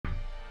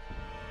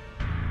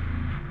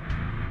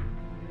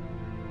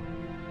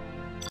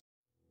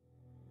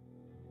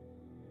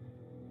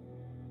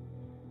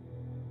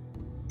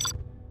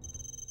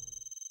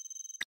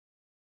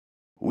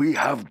We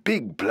have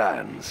big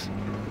plans.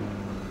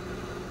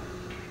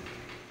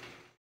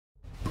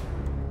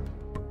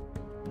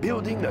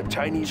 Building the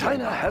Chinese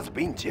China has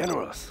been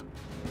generous.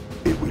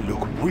 It will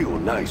look real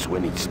nice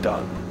when it's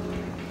done.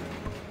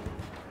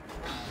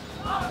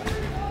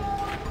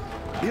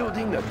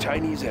 Building the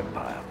Chinese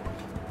Empire.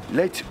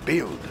 Let's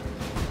build.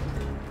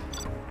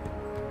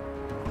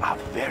 A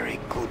very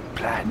good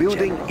plan.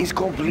 Building is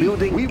complete.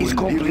 Building is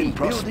complete.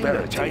 Building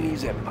the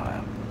Chinese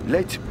Empire.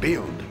 Let's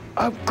build.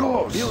 Of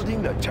course.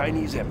 Building the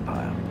Chinese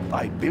Empire.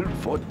 I build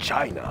for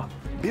China.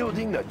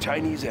 Building the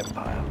Chinese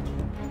Empire.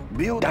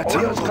 Build. That's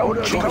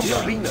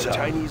building the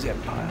Chinese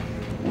Empire.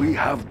 We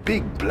have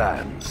big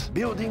plans.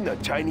 Building the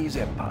Chinese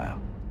Empire.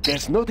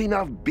 There's not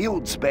enough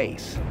build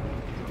space.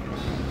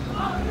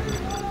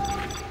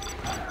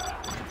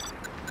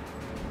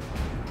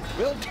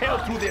 We'll tear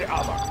through their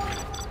armor.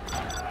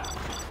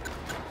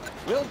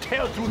 We'll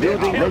tear through their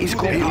armor. Building is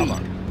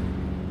complete.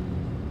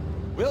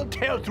 We'll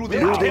tear through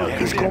their armor. Building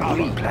is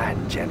complete.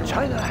 Plan, General.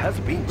 China has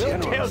been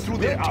generous.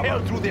 We'll tear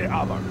through their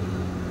armor.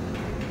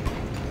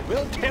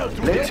 We'll tear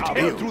through their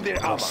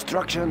armor.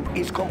 Construction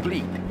is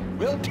complete.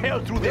 We'll tear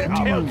through their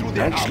armor.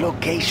 Next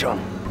location.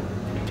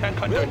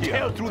 We'll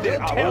tear through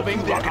their armor.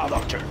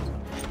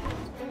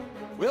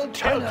 We'll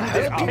tear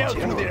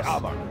through their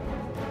armor.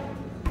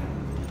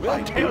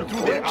 We'll tear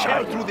through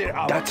their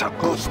armor. That's a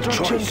good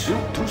choice.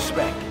 Built to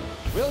spec.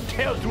 We'll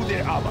tear through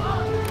their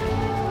armor.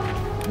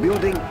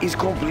 Building is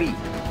complete.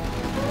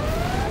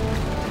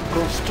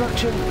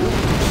 Construction built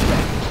to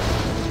spec.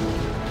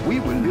 We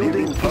will live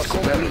in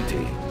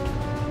prosperity.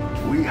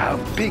 We have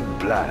big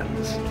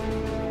plans.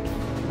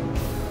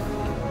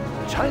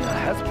 China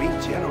has been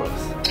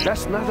generous.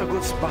 That's not a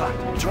good spot.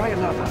 Try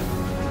another.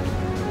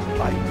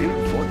 I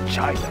built for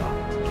China.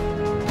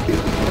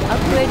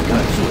 Upgrade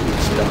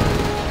complete.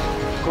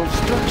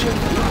 Construction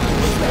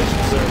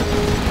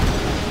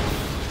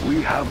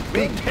We have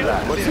big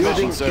plans.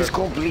 Building is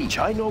complete.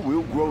 China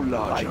will grow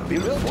larger. I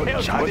built for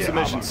China. What's the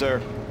mission,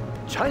 sir?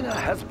 China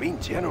has been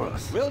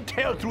generous. We'll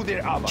tear through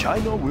their armor.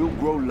 China will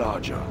grow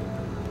larger.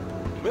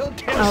 We'll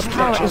tear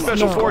through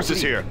Special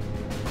forces here.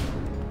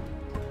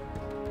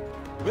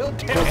 We'll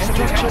tear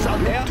construction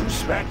on there to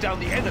smack down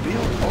the enemy.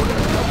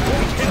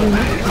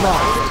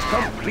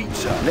 Complete,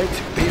 sir. Let's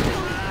build.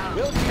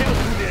 We'll tear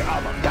through their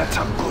armor. That's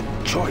a good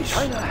choice.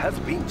 China has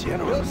been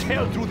generous. We'll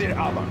tear through their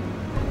armor.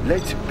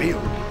 Let's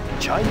build.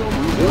 China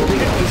will build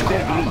is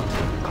complete.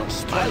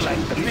 Construction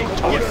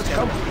is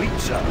complete,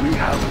 sir. We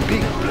have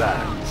big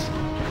plans.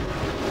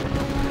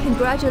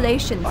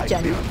 Congratulations,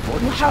 General.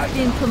 You have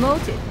been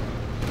promoted.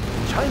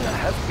 China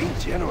has been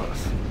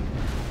generous.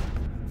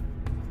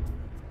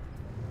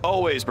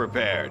 Always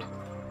prepared.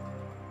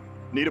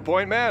 Need a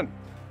point, man?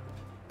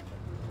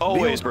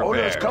 Always prepared.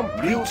 Orders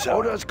complete, sir.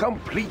 Orders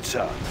complete,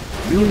 sir.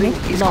 Building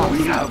is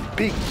complete. We have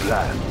big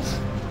plans.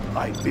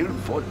 I build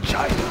for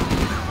China.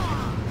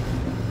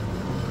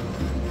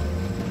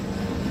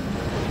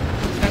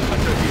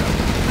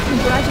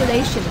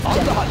 Congratulations,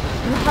 General.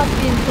 You have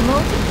been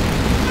promoted.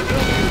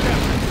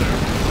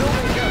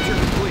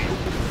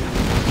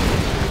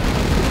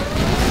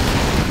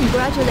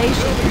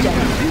 Congratulations,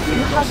 General.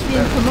 You have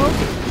been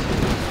promoted.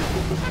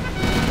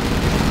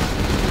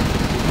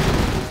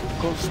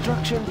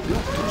 Construction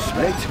built to spec.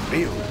 Let's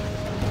build.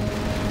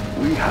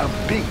 We have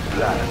big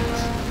plans.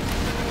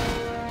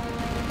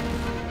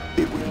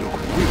 It will look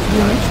really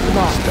nice when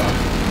it's done.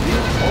 The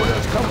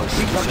orders come.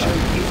 Construction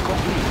is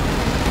complete.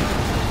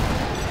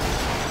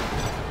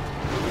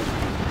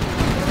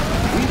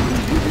 We will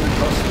live in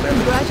prosperity.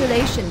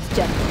 Congratulations,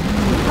 General.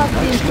 You have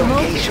been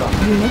promoted.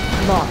 Unit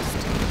lost.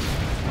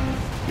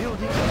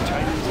 Building the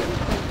Chinese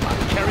Empire.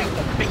 I'm carrying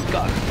the big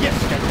gun. Yes,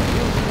 General.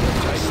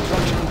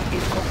 Construction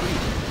is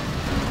complete.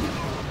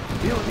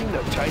 Building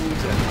the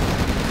Chinese Empire.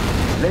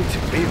 Let's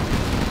build.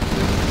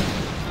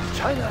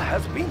 China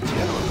has been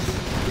generous.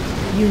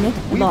 Unit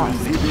lost.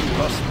 We will live in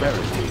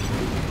prosperity.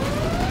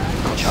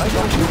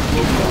 China will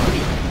be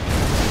complete.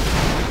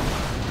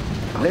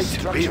 Let's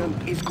build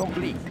is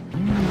complete.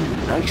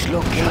 Nice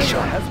location.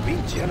 China has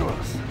been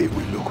generous. It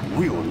will look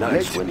real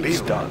nice when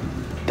it's done.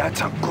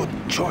 That's a good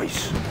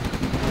choice.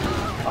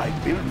 I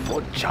build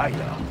for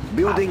China.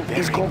 Building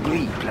is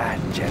complete. Plan,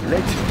 Jen.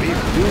 Let's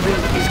build.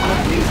 Building is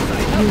complete.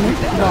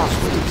 Unit lost.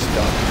 When it's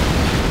done.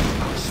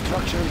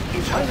 Construction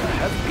is China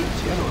has been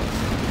generous.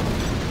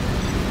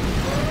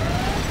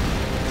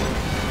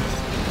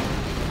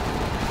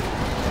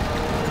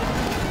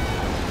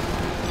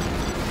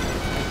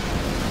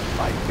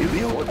 I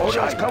build for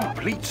orders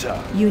complete, sir.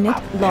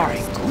 Unit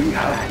lost. We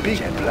have big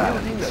plans.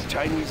 Building the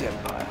Chinese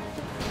Empire.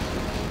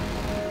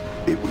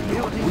 It will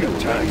look real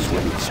nice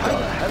when it's done.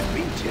 China has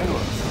been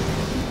generous.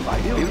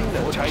 By building the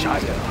Chinese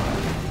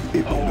Empire,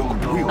 it will look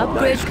real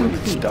nice when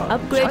it's done.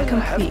 Upgrade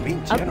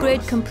complete.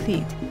 Upgrade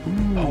complete.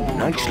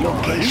 Nice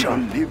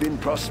location. Live in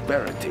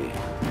prosperity.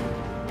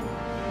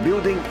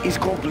 Building is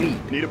complete.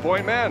 Need a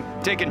point, man?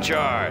 Taking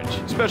charge.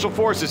 Special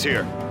forces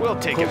here. We'll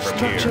take it from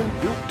here.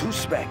 Construction built to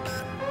spec.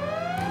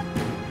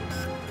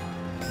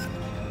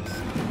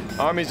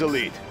 Army's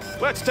elite.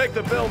 Let's take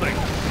the building.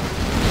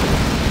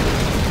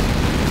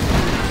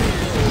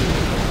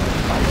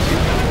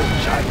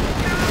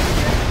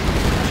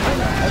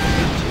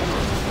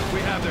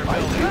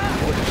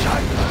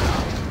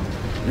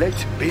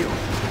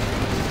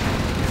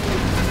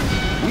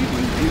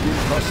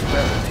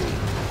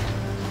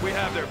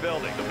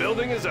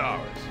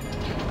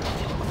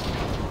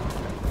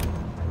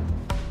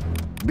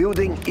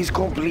 Building is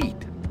complete.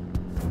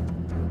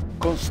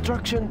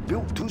 Construction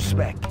built to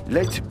spec.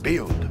 Let's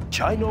build.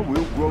 China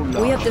will grow large.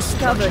 We have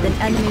discovered an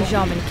enemy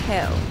Jamin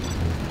Kell.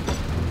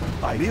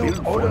 I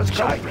build orders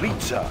complete,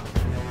 sir.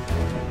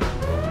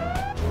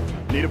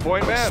 Need a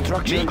point man?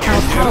 Construction Meet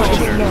Our power is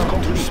your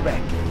low. to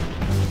spec.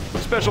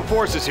 Special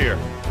forces here.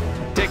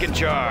 Taking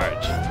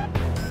charge.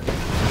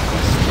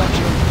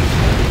 Construction is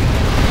complete.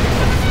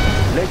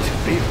 Let's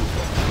build.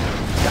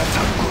 That's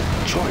a good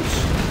choice.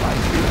 I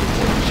build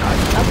for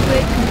China.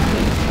 Upgrade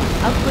complete.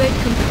 Upgrade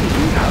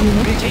complete. have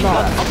Unit big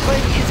lost.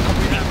 Upgrade is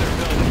complete.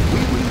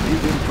 We will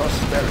live in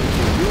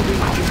prosperity.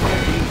 Building is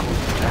complete.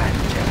 Good plan,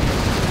 General.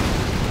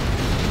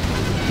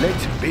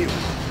 Let's build.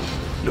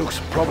 Looks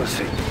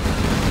promising.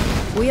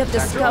 We have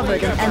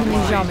discovered an enemy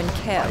Jamin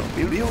Kell.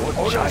 Build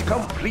orders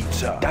complete,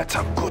 sir. That's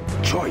a good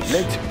choice.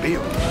 Let's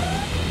build.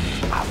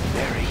 A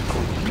very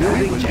good plan.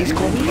 Building is We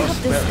complete.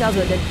 have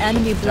discovered an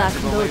enemy Black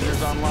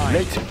Lotus.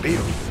 Let's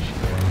build.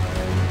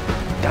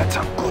 That's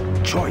a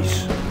good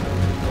choice.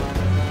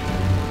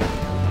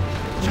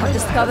 We have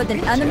discovered an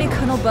enemy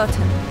Colonel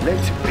Burton.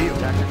 Let's build.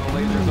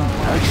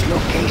 Nice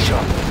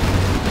location.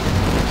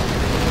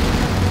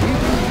 We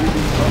will live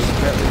in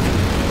prosperity.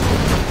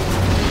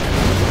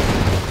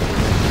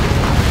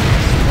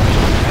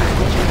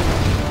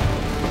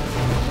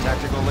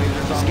 Tactical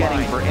lasers online.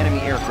 Scanning for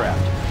enemy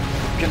aircraft.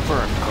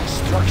 Confirmed.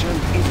 Construction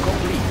is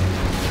complete.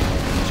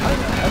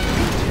 China has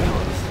been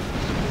generous.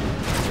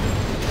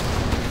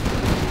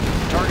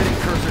 Targeting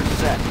cursor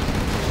set.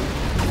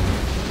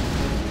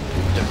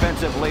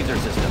 Defensive laser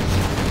systems.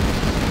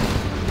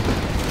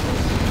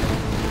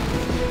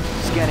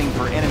 Scanning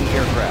for enemy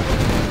aircraft.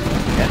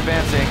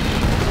 Advancing.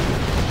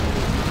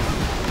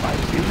 I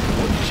built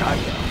for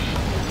China.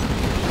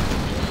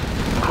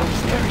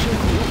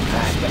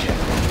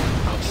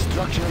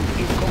 Construction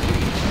is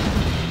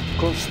complete.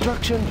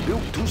 Construction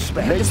built to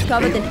spec. We have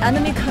discovered an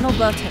enemy Colonel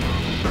Burton.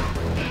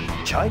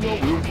 China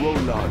will grow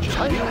larger.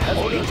 China has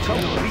been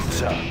complete,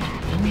 sir.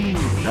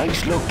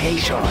 Nice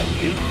location. I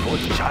built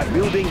for China.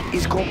 Building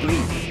is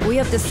complete. We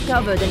have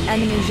discovered an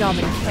enemy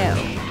Jamin Kell.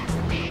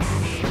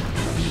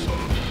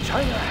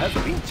 China has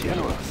been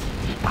generous.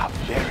 A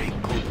very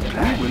good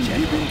plan. We will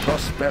live in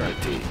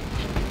prosperity.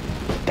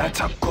 That's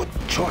a good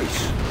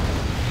choice.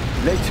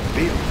 Let's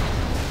build.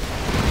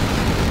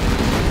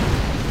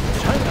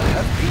 China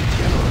has been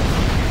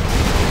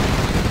generous.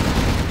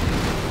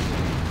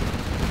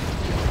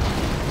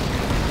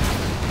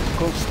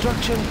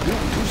 Construction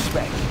built to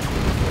spec.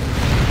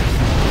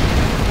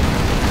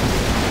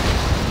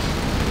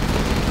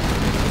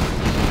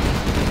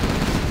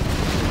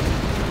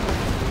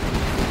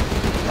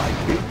 I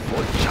built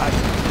for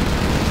China.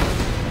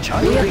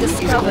 China We have is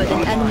discovered an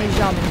complete. enemy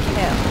Jamin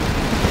Kell.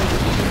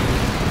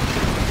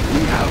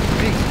 We have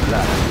big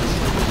plans.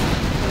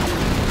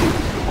 It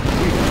will look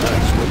real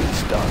nice when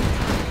it's done.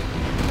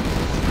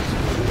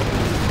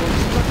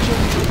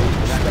 Construction built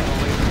to spec.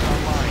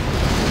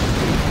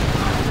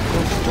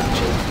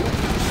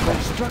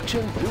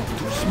 Construction built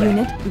to spec.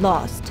 Unit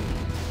lost.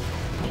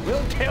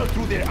 We'll tear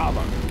through their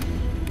armor.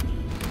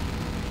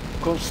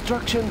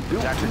 Construction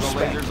built to Tactical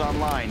spec. lasers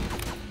online.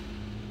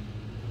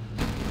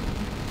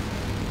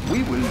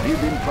 We will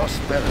live in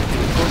prosperity.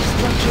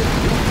 Construction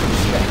built to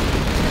spec.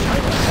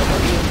 China has a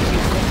real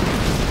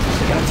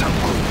That's a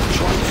good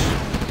choice.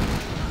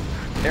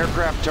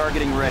 Aircraft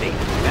targeting ready.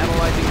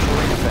 Analyzing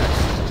terrain effects.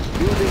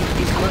 Building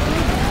is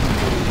complete.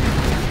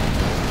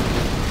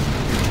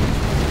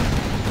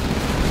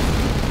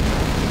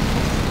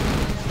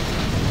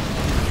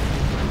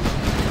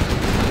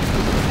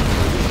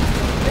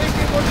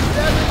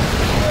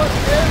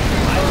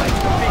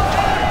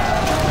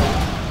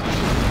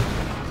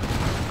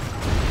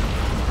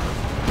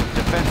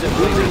 Defensive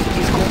Building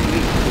lasers. is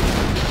complete.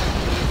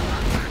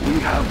 We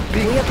have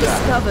big We have plans.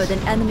 discovered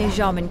an enemy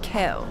Jamin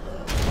Kell.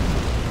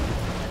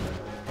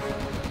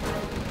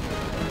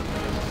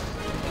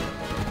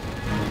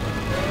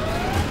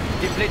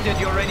 Depleted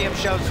uranium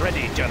shells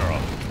ready, General.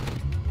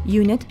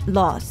 Unit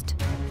lost.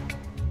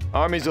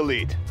 Army's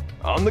elite.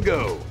 On the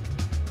go.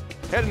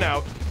 Heading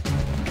out.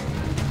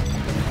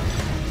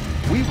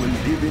 We will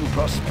live in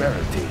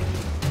prosperity.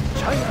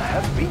 China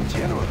has been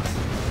generous.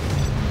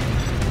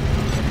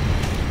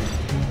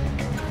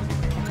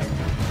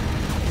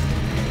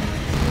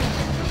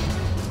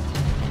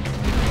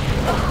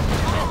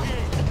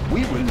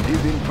 We will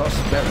live in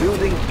prosperity.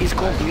 Building is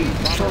complete.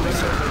 Sorry,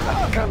 sir.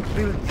 I can't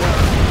build that.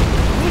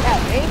 We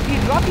have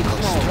anti-rocket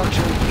smoke.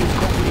 Construction is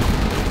complete.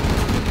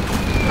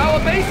 Our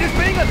base is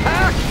being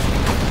attacked.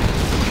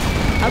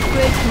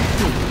 Upgrade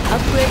complete.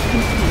 Upgrade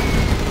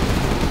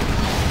complete.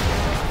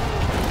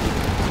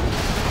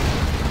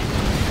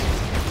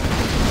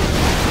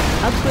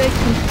 Upgrade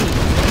complete.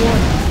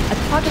 Warning. A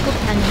particle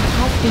cannon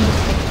has been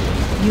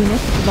detected.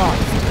 Unit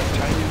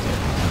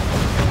lost.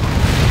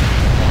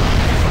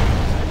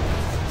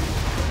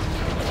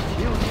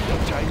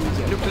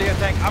 Nuclear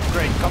tank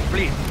upgrade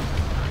complete.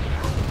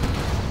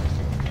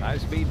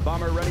 High-speed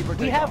bomber ready for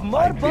We takeoff. have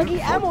more buggy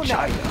ammo now.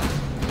 China.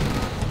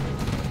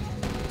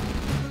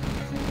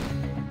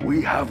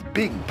 We have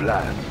big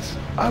plans.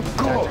 Of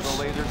course.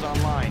 Tactical lasers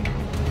online.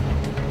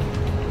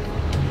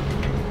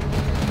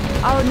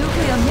 Our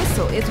nuclear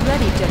missile is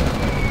ready, General.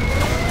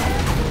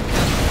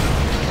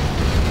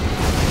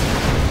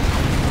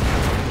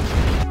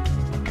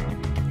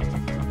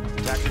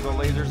 Tactical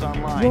lasers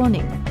online.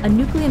 Warning, a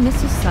nuclear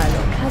missile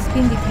silo has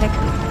been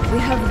detected. We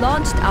have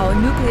launched our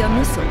nuclear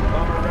missile.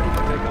 Bomber ready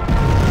for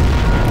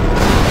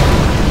takeoff.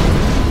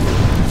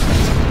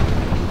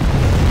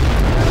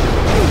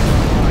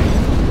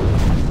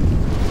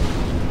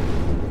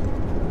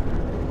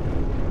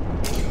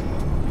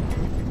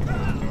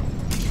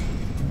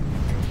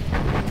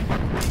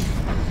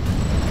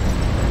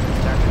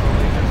 Tactical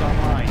lasers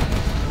online.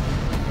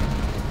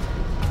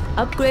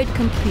 Upgrade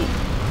complete.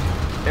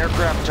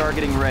 Aircraft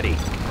targeting ready.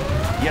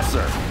 Yes,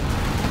 sir.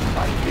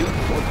 I built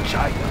for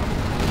China.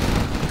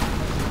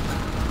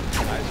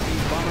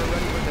 High-speed bomber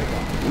ready for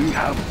takeoff. We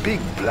have big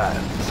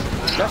plans.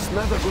 That's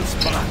not a good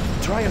spot.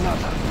 Try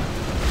another.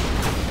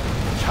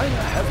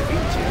 China have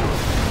been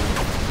generous.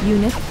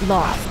 Unit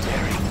lost.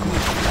 Very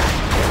good plan.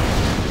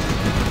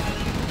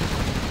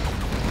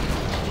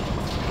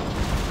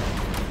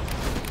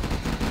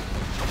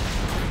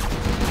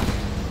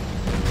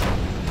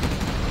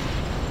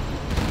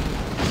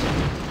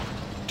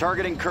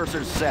 Targeting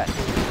cursors set.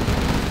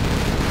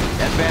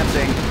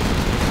 Advancing.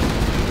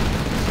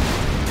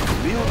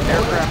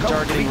 Aircraft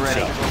targeting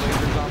ready.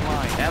 Lasers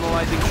online.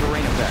 Analyzing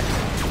terrain effects.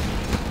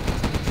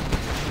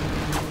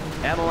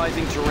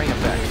 Analyzing terrain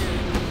effects.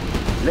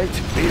 Let's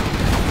build.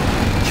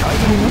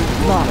 China Unit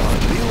will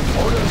lost. build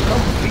orders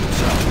come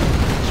pizza.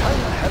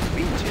 China has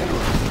been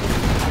generous.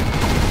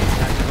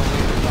 Tactical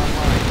lasers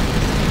online.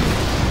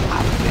 A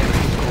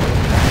very good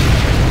plan.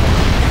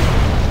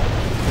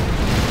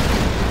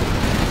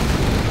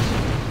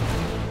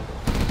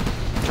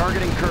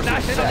 Targeting cursors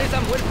set.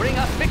 Nationalism will bring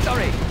us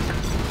victory.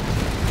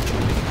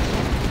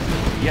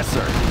 Yes,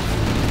 sir.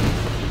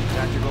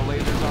 Tactical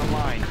lasers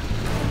online.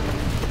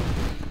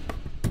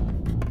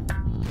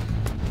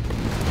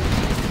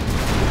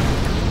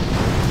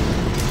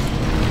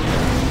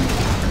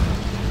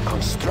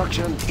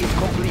 Construction is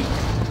complete.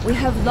 We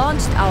have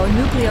launched our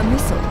nuclear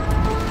missile.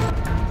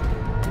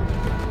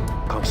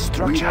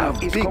 Construction we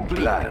have is big complete.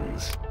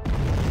 Plans.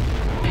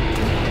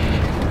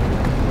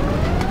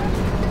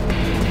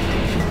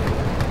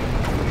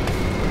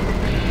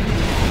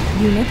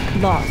 Unit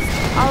lost.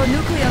 Our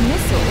nuclear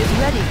missile is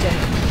ready,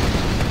 General.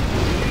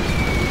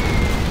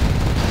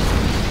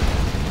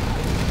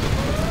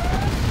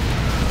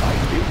 I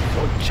built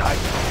for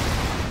China.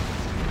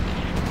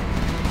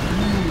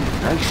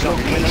 Nice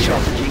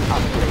location.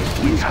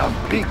 We have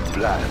big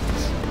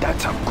plans.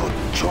 That's a good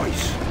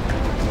choice.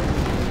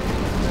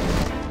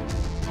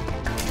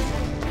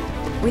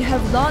 We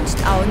have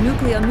launched our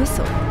nuclear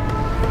missile.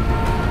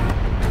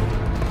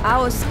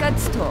 Our Scud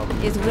Storm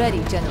is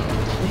ready, General.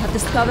 We have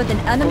discovered an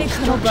enemy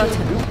Colonel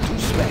Burton. Built to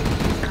spec.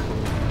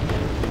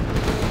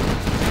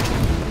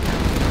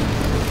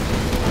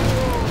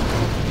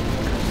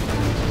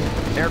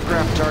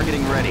 Aircraft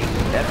targeting ready.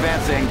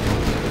 Advancing.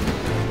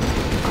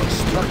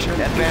 Construction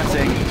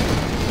Advancing.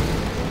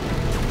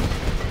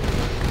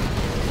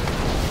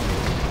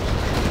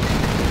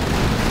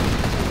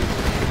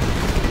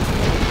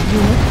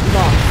 Unit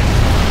lost.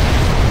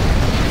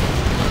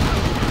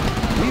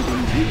 We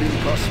will live in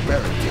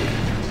prosperity.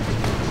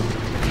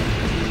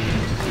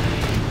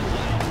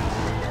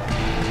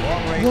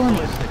 Long-range Warning,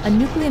 ballistics. a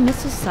nuclear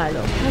missile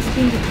silo has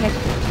been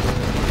detected.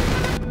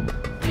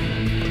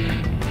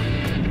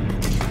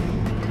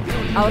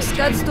 Our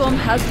Scud Storm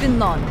has been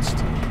launched.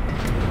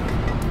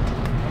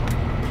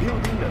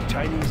 Building the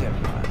Chinese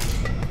Empire.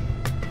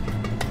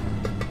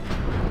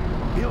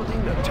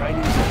 Building the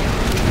Chinese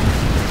Empire.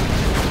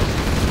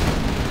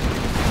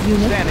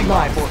 Unit Standing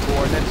by lost. for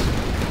coordinates.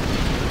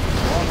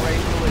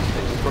 Long-range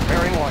ballistics.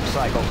 Preparing launch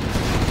cycle.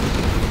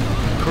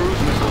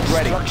 Cruise missiles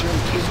ready. Construction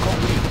is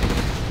complete.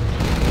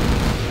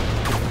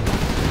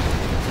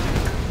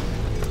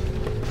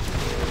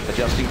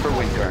 Adjusting for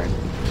wind current.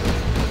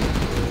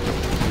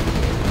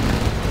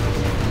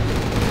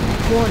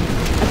 Warning,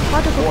 a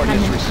particle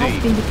Coordinates cannon received.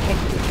 has been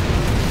detected.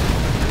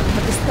 We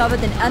have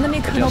discovered an enemy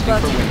Colonel Adjusting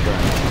for Burton. wind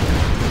current.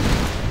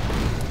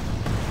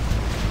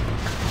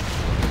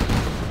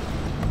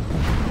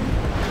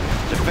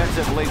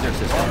 Defensive laser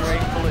systems.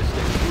 Long-range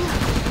ballistics.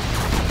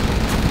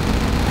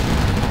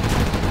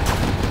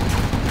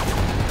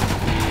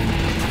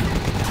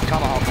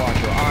 Tomahawk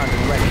launcher armed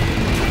and ready.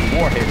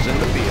 Warheads in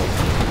the field.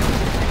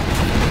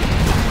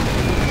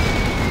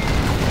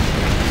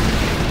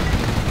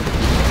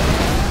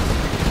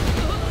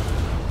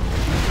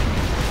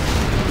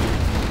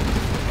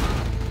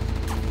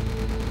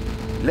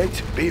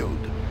 Let's build.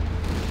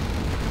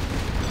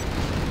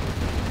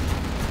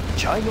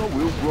 China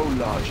will grow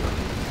larger.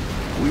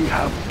 We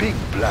have big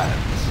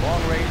plans.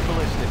 Long-range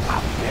ballistics. A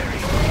very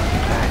big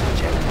plan,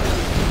 gentlemen.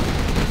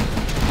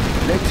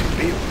 Let's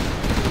build.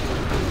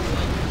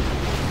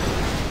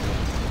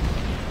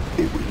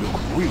 It will look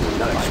real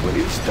nice when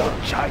it's done,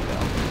 China.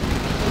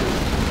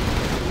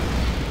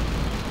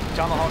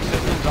 Tomahawk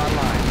systems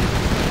online.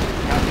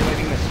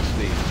 Calculating missile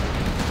speed.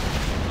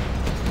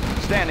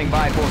 Standing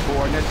by for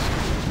coordinates.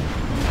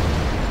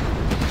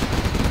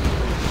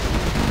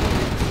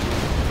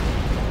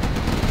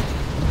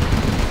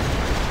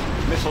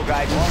 Missile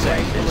guidance set.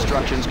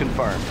 Instructions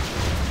confirmed.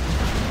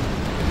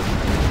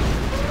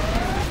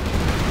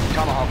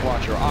 Tomahawk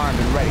launcher armed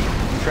and ready.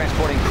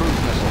 Transporting cruise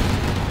missile.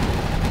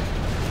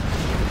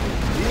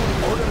 Field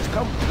orders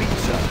complete,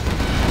 sir.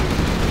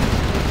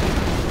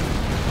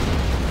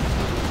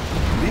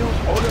 Field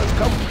orders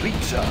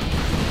complete, sir.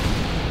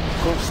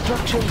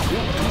 Construction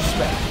built to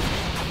spec.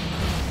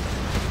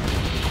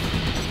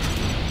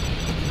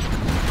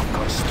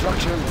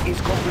 Construction is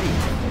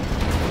complete.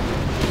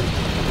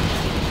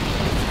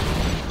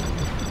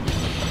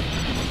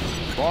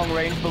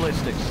 Long-range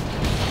ballistics.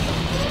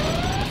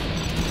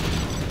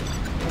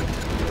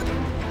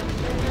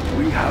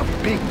 We have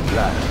big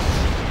plans.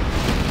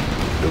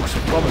 Looks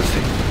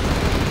promising.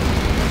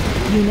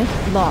 Unit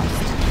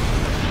lost.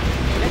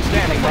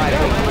 Standing by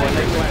for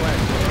coordinates.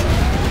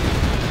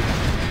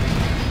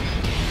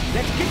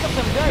 Let's kick up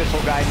some dirt.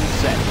 Missile guidance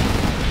set.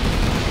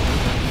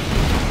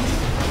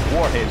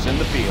 Warheads in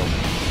the field.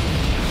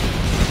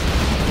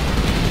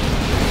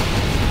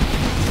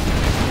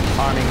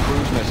 Arming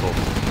cruise missile.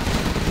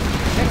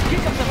 Let's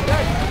kick up some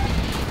dirt.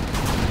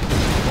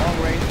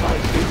 Long-range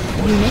ballistics.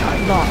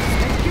 Unit lost.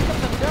 Let's kick up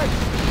some dirt.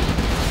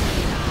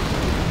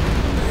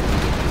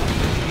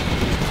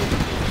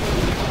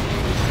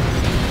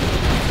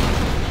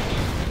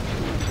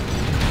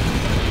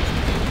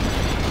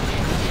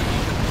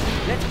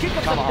 Let's kick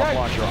up some Tomahawk dirt.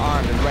 launcher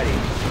armed and ready.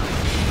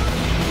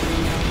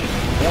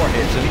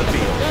 Warheads in the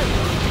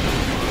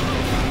field.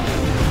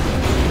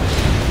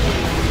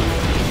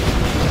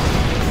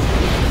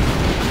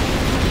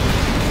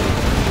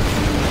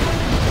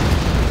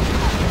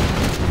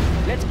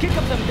 Let's kick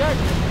up some dirt.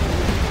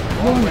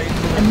 Warning,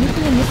 a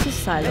nuclear missile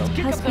silo Let's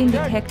kick has up been some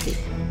dirt. detected.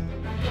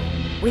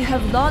 We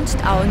have launched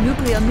our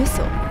nuclear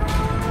missile.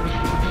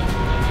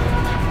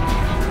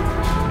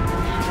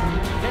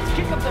 Let's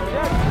kick up some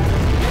dirt.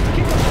 Let's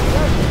kick up some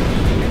dirt.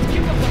 Let's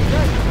kick up some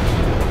dirt.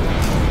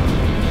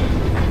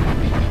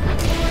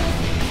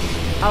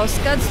 Our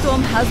Scud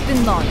Storm has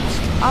been launched.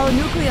 Our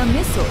nuclear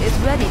missile is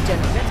ready,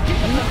 General. Let's kick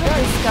up We some have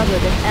dirt.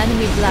 discovered an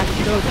enemy Black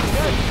Lotus.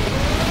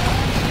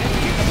 Let's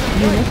kick up some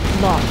dirt. Unit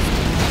lost.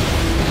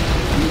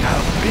 We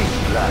have big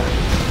plans.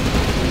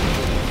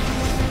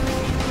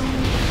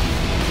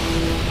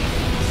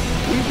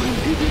 We will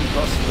live in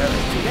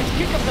prosperity. Let's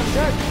kick up some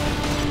dirt.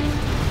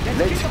 Let's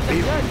Let's kick up some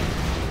build. dirt.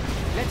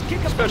 Let's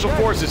kick up Special some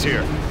dirt. forces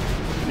here.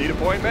 Need a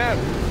point, man?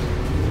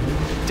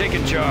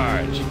 Taking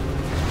charge.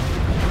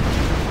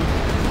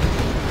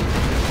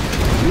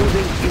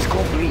 Building is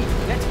complete.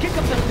 Let's kick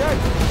up some dirt.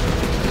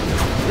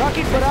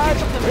 Rocket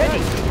barrage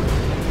ready.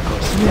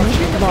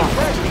 Unit lost.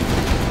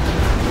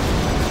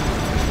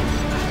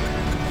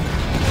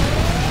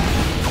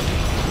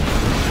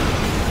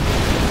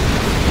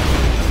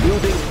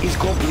 Building is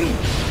complete.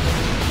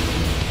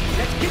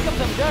 Let's kick up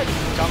some dirt.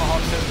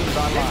 Tomahawk systems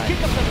Let's online.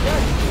 kick up some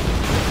dirt.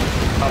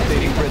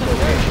 Updating grid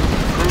location.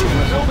 Cruise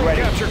missile Building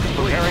ready. capture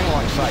complete. Preparing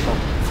launch cycle.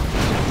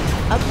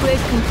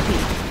 Upgrade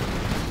complete.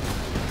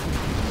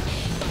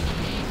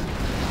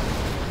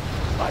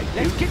 I Let's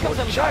built kick up for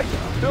some dirt.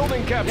 China.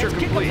 Building capture Let's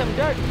kick up complete. some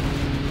dirt.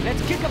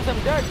 Let's kick up some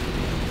dirt.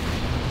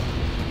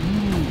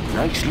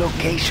 Nice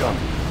location.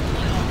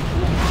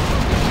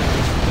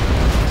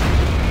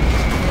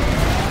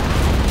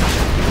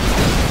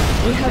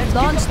 We have Let's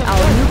launched kick up some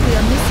our dirt.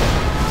 nuclear missile.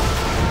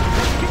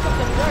 Let's kick up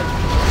some dirt.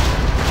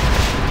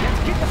 Let's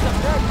kick up some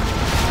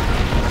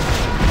dirt.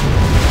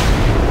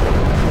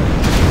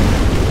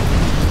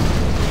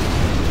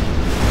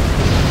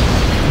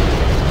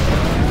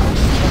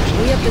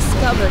 We have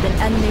discovered an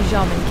enemy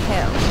German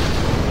kill.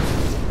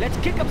 Let's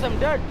kick up some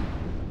dirt.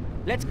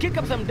 Let's kick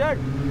up some dirt.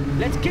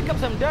 Let's kick up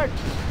some dirt.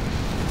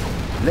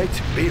 Let's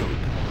build.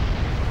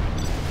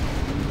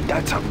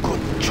 That's a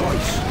good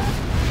choice.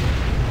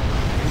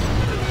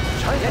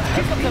 China Let's has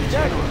kick up been some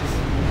dirt. generous.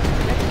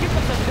 Let's kick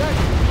up some dirt.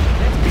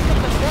 Let's kick up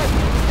some dirt.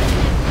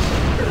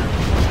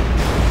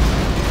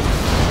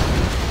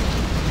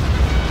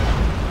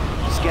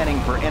 Scanning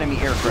for enemy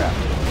aircraft.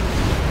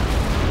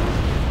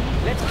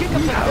 Let's kick up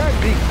We some have dirt.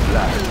 big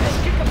plans. Let's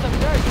kick up some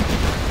dirt.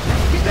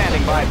 Let's kick up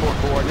Standing some by dirt. for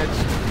coordinates.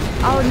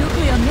 Our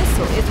nuclear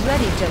missile is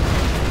ready,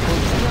 General.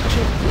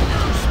 Construction built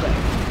to spec.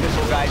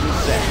 Missile guidance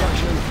set.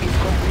 Construction is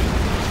complete.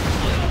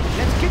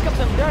 Let's kick up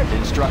some dirt.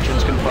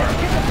 Instructions Let's confirmed.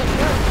 kick up some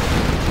dirt.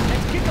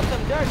 Let's kick up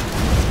some dirt.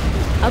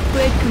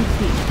 Upgrade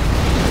complete.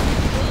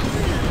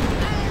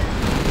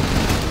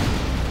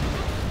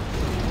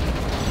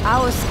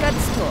 Our Scud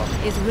Storm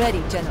is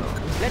ready, General.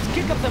 Let's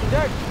kick up some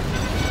dirt.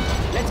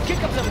 Let's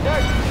kick up some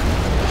dirt.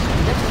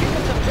 Let's kick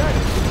up some dirt.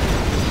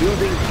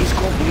 Building is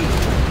complete.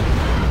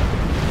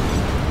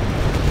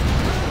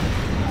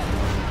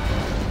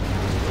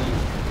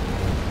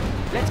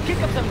 Let's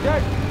kick up some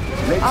dirt.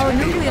 Let's Our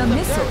build. nuclear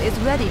missile is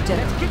ready, Let's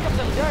General. kick up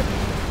some dirt.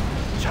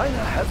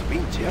 China has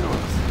been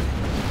generous.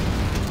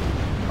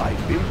 I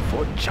built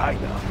for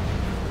China.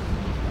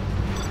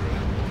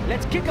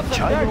 Let's kick up some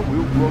China dirt.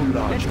 will grow Let's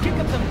larger. kick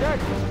up some dirt.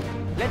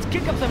 Let's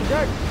kick up some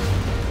dirt.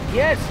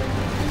 Yes.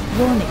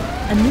 Warning,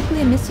 a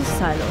nuclear missile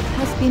silo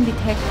has been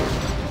detected.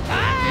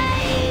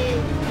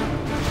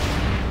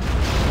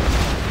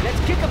 Let's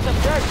kick up some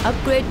dirt.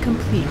 Upgrade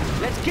complete.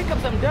 Let's kick up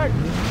some dirt.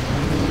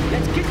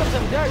 Let's kick up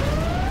some dirt.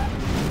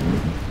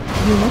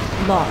 Unit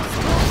lost.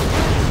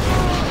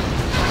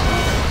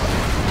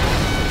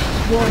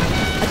 Warning,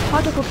 a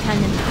particle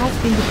cannon has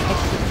been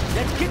detected.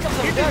 Let's kick up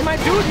some dirt. It is my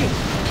duty.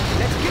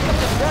 Let's kick up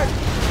some dirt.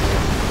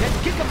 Let's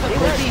kick up some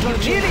dirt.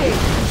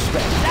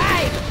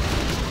 Die!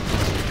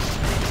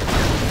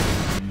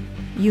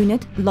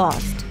 Unit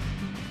lost.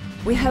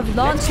 We have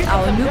launched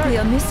our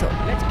nuclear missile.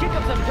 Let's kick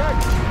up some dirt.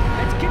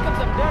 Let's kick up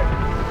some dirt.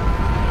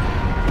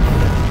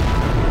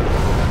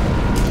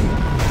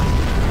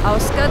 Our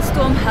Scud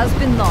Storm has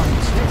been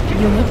launched.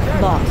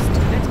 Unit lost.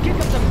 Let's kick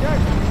up some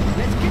dirt.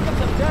 Let's kick up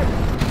some dirt.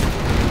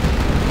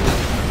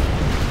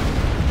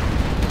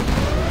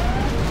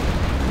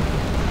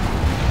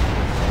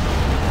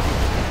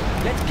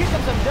 Let's kick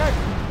up some dirt.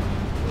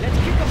 Let's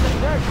kick up some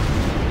dirt.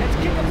 Let's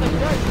kick up some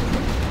dirt.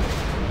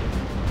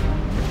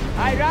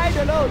 I ride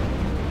alone.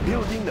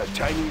 Building the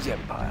Chinese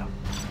Empire.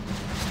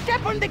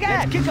 Step on the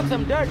gas. Let's kick up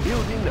some dirt.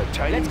 Building the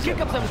Chinese Let's kick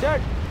up some Empire.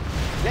 dirt.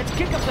 Let's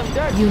kick up some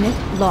dirt. Unit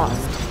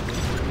lost.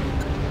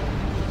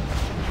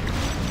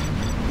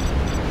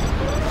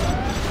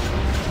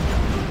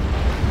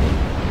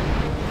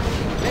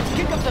 Let's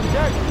kick up some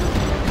dirt.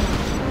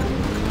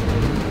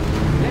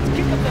 Let's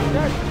kick up some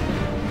dirt.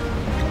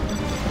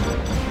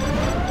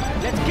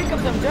 Let's kick up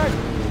some dirt.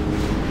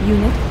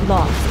 Unit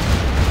lost.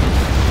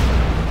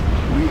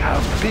 We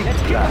have big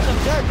Let's kick up some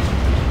plans. dirt.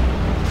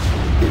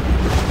 It will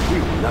look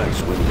real nice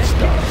when it Let's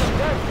kick up starts. some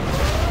dirt.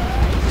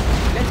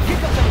 Let's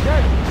kick up some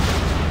dirt.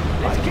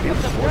 Let's I kick up built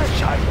some for dirt.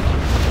 China.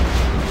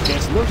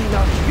 There's not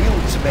enough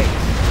build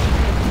space.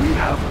 We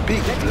have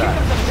big Let's kick up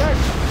plans. some dirt.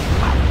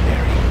 A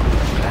very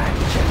good plan,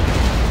 General.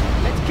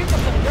 Let's kick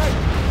up some dirt.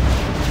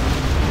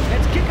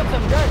 Let's kick up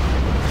some dirt.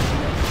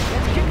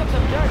 Let's kick up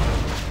some dirt.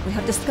 We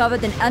have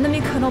discovered an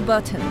enemy Colonel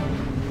Burton.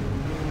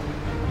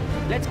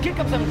 Let's kick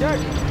up some dirt.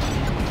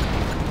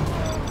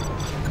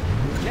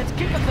 Let's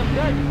kick up some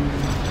dirt.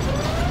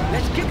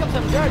 Let's kick up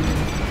some dirt.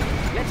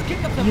 Let's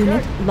kick up some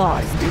Unit dirt.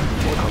 lost.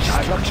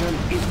 Construction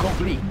is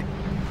complete.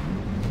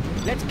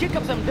 Let's kick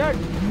up some dirt.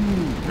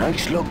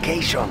 Nice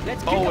location.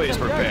 Let's kick Always up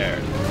some prepared.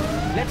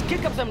 dirt. Let's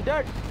kick up some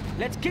dirt.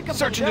 Let's kick up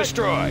Search some and dirt.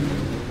 destroy.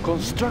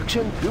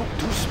 Construction built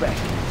to spec.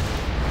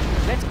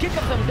 Let's kick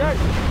up some dirt.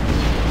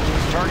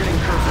 Targeting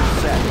cursor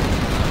set.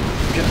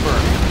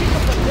 Confirmed. Let's kick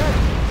up some dirt.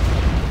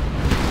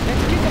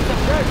 Let's kick up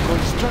some dirt.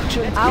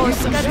 Construction Our is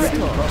Scud ready.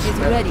 Storm is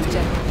ready,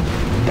 General.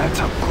 That's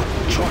a good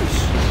choice.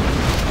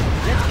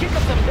 Let's kick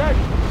up some dirt.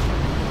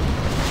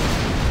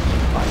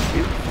 I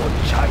built for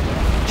China.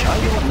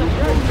 China Kick up some will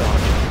dirt. hold on.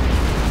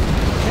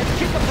 Let's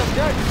kick up some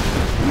dirt.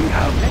 We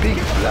have Let's big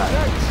kick up some plans.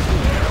 dirt.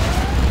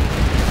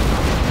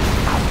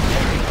 A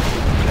very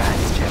good plan,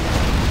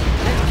 General.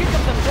 Let's kick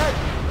up some dirt.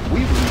 We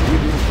will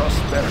live in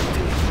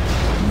prosperity.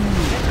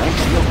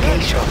 Nice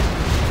location.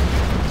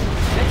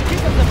 Let's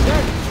kick up some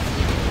dirt.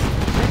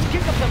 Let's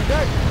kick up some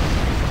dirt.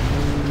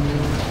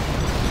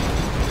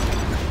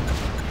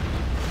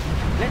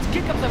 Let's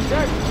kick up some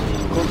dirt.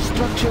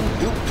 Construction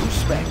built to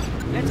spec.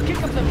 Let's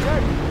kick up some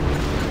dirt.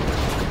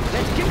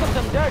 Let's kick up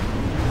some dirt.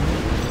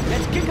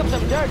 Let's kick up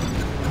some dirt.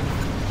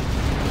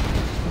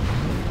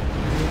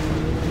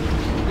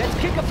 Let's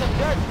kick up some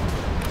dirt.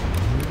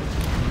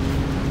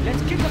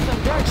 Let's kick up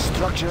some dirt.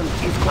 Construction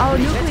is Our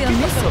complete. nuclear kick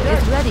up missile some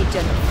is dirt. ready,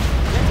 General.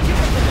 Let's kick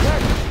up some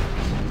dirt.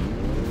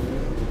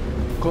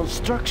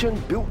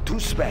 Construction built to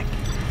spec.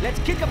 Let's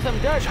kick up some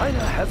dirt. China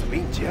has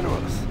been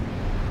generous.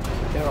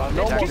 There are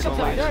no Let's more kick up some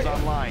Lasers dirt.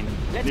 online.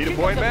 Let's Need a kick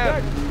point, up some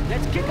man? dirt.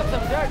 Let's kick up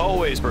some dirt.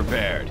 Always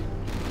prepared.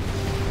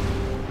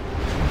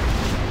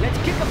 Let's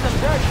kick up some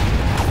dirt.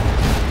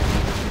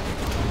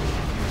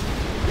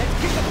 Let's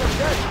kick up some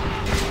dirt.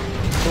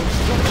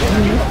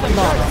 Unit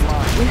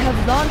lost. We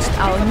have launched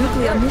our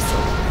nuclear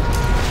missile.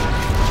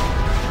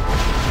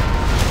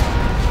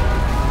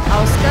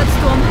 Our Scud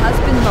Storm has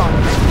been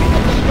launched. Let's kick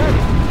up some dirt.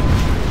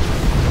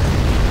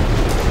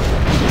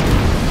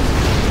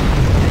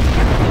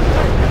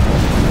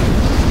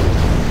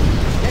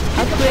 Let's kick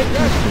up some Upgrade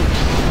dirt. complete.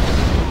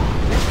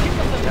 Let's kick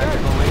up some dirt.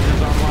 Tactical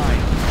lasers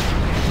online.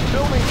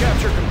 Building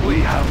capture We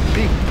complete. have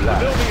big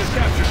plans. Building is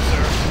captured,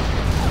 sir.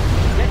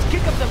 Let's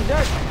kick up some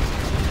dirt.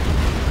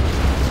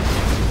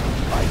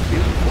 I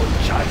built for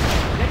China.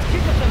 Let's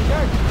kick up some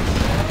dirt.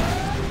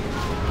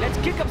 Let's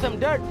kick up some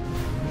dirt.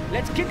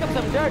 Let's kick up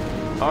some dirt.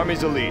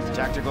 Army's elite.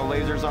 Tactical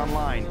lasers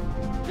online.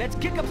 Let's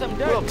kick up some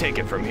dirt. We'll take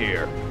it from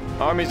here.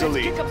 Army's Let's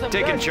elite. kick up some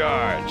Taking dirt.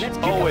 charge. Let's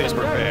kick up Always some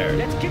dirt. prepared.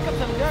 Let's kick up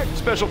some dirt.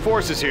 Special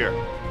forces here.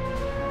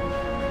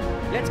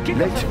 Let's kick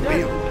up Let's some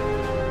build. dirt.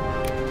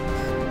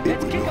 It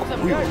Let's will kick up look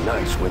some real dirt.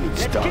 nice when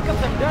it's Let's done. kick up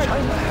some dirt.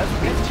 China has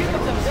been Let's kick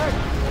up some generous.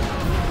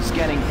 dirt.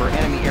 Scanning for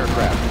enemy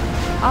aircraft.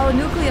 Our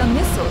nuclear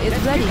missile is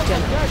Let's ready, kick up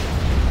some General. dirt.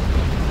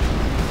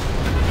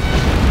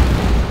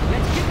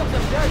 Let's kick up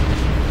some dirt.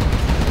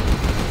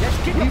 Let's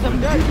kick We up will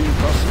some dirt. live in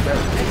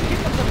prosperity. Let's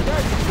kick up some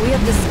dirt. We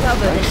have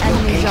discovered an Nice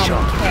enemy location.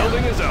 Jean-Marc.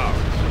 Building is ours.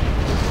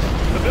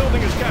 The building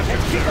building is captured,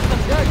 Let's kick sir. up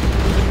some dirt.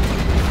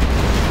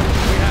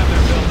 We have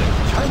their building.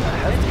 China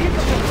has Let's kick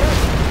up some dirt.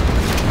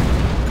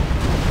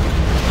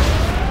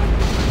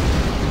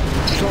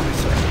 Sorry,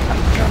 sir. I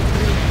can't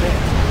build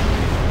there.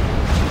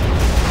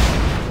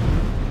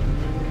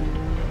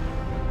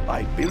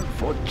 I built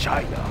for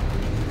China.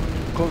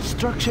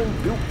 Construction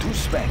built to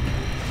spec.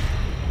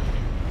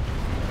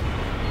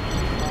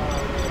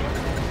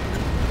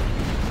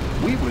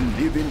 We will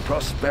live in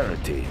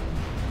prosperity.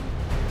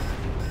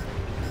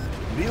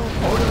 Build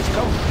orders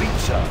complete,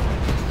 sir.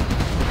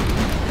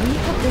 We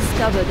have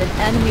discovered an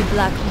enemy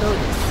Black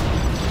Lotus.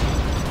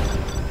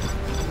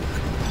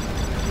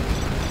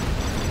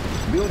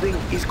 Building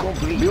is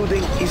complete.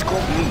 Building is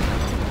complete.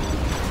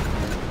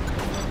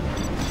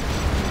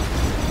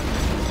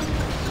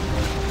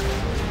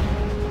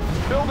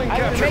 Building I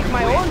will captured. make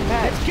my complete. own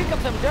pad. Let's kick up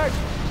some dirt.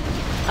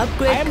 I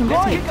Upgrade am going to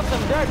complete. kick up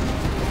some dirt.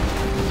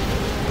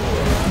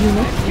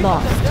 Unit Kick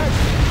up some lost. dirt.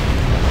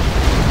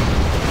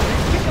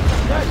 Let's kick up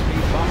some dirt.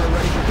 Speed bomber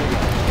ready for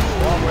takeoff.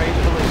 Long-range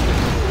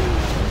ballistics.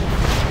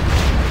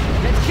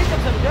 Let's kick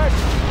up some dirt.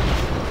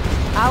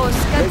 Our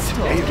Scud Let's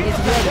store aim is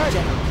it. ready,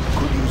 General.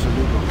 Could use a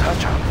little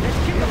touch-up. Let's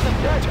kick up some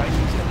dirt.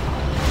 Chinese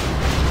Empire.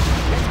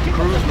 Let's kick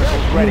up Cruise some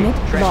missiles dirt. ready. Unit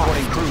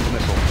Transporting lost. cruise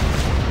missiles.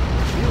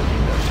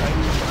 Building the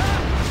Chinese Empire.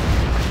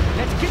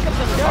 Let's kick up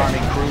some dirt.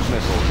 Arming cruise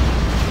missiles.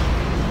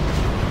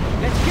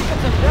 Let's kick up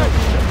some dirt.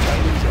 The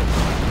Chinese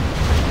Empire.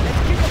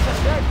 Let's kick up some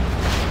dirt.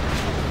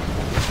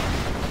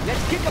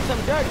 Let's kick up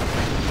some dirt.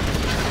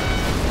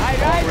 I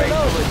ride Long-range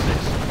alone.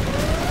 ballistics.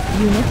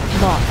 Unit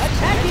lost.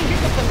 Attacking.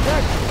 Kick up some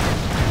dirt.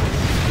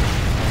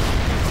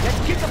 Let's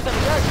kick up some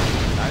dirt.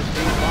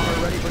 High-speed bomber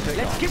ready for Let's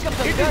takeoff. kick up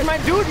some dirt. It is my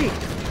duty.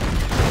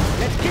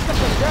 Let's kick up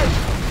some dirt.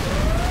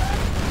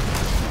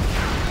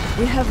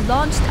 We have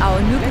launched our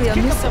nuclear Let's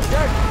kick up missile. some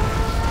dirt.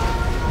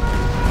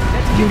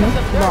 Let's kick up Unit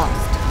some dirt.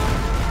 lost.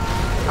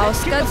 Our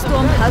Let's kick up Scud some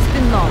storm dirt. has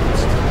been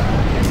launched.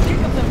 Let's kick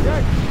up some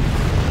dirt.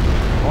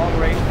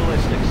 Long-range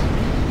ballistics.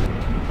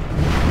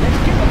 Let's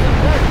kick up some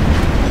dirt.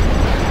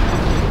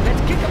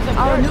 Let's kick up some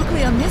Our dirt.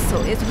 nuclear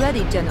missile is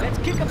ready, General. Let's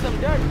kick up some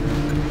dirt.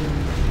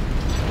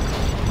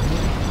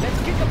 Let's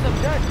kick up some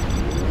dirt.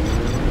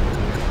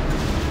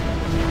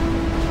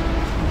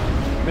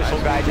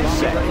 Missile guide is Let's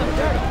kick set. up some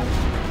dirt.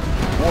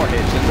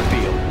 Warheads in the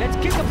field. Let's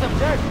kick up some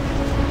dirt.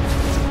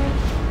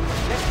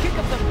 Let's kick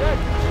up some dirt.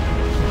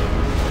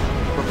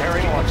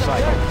 Preparing launch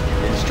cycle.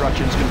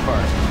 Instructions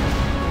confirmed.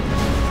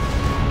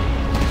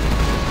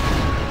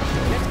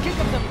 Let's kick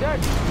up some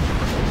dirt.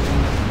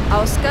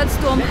 Our Scud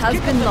storm Let's has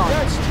kick up been some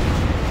launched.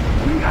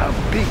 We have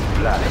big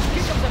plans. Let's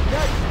kick up some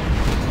dirt.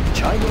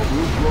 China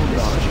will grow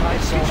large.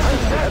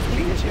 China has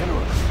been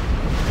generous.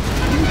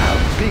 We have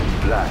big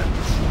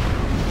plans.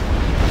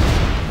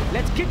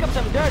 Let's kick up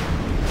some dirt.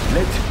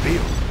 Let's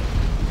build.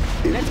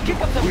 It Let's will kick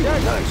up look some really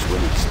dirt. nice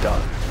when it's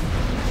done.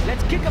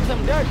 Let's kick up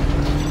some dirt.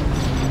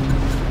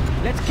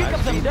 Let's kick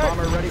up some High-speed dirt.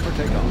 bomber ready for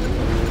takeoff.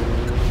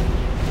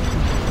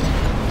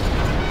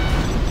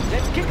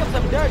 Let's kick up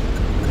some dirt.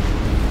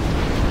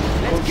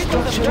 Let's kick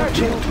up some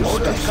Construction dirt. to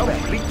orders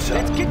complete, sir.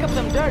 Let's kick up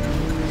some dirt.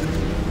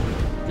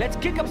 Let's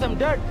kick up some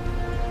dirt.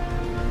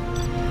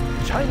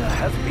 China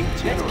has been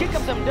Let's generous. kick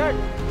up some dirt.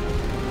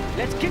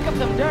 Let's kick up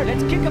some dirt.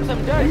 Let's kick up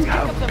some dirt. We Let's kick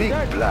up have some big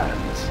dirt.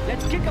 plans.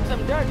 Let's kick up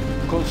some dirt.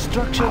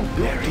 Construction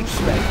built to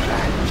spec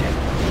plan,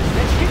 General.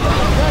 Let's kick up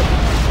some dirt.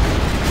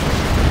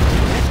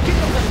 Let's kick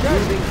up some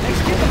dirt. Building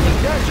Let's is kick up some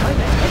dirt.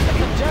 China Let's has kick up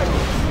been some dirt.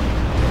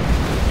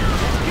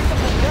 Let's kick up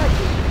some dirt.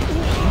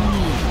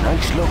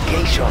 Nice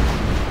location.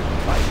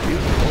 I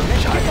built for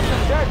Let's kick up China.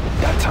 some dirt.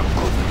 That's a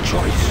good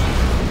choice.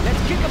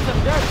 Let's kick up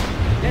some dirt.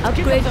 Let's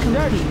Upgrade kick up some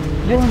dirt. complete.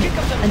 Let's Warning. kick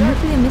up some A dirt.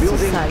 nuclear missile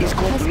Building silo is has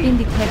complete. been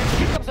Let's detected.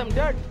 kick up some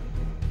dirt.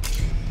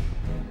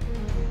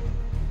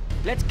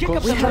 Let's kick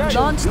up We some have dirt.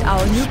 launched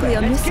our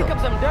nuclear Let's missile. kick up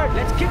some dirt.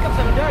 Let's kick up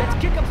some dirt. Let's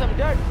kick up some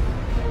dirt.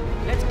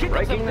 Let's kick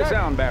up some Breaking the dirt.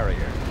 sound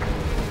barrier.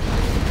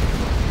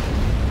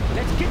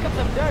 Let's kick up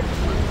some dirt.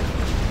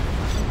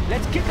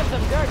 Let's kick up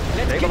some dirt.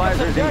 Let's kick up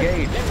some Stabilizers dirt.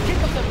 engaged. Let's kick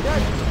up some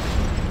dirt.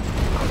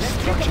 Let's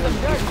kick up Construction some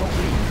dirt. is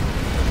complete.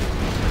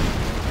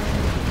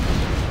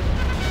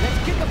 Let's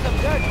kick up some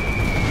dirt.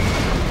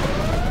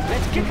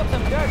 Let's kick up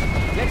some dirt.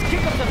 Let's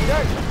kick up some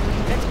dirt.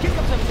 Let's kick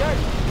up some dirt.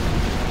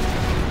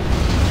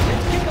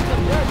 Let's kick up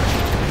some dirt.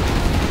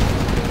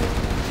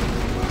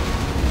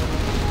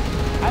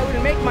 I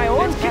will make my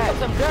own. Let's kick up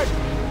some dirt.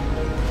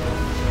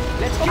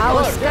 Let's kick Our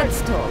up some Scud dirt.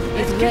 storm is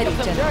Let's kick ready, up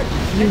some General. dirt.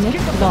 Let's Unit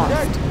kick up some lost.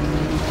 dirt.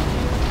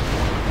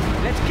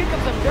 Let's kick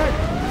up some dirt.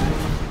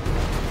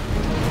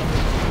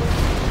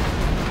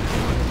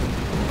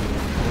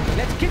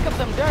 Let's kick up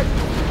some dirt.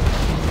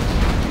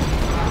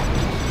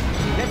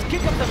 Let's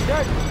kick up some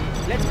dirt.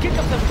 Let's kick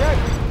up some dirt.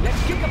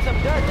 Let's kick up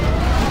some dirt.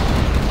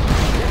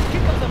 Let's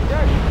kick up some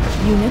dirt.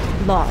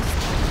 Unit lost.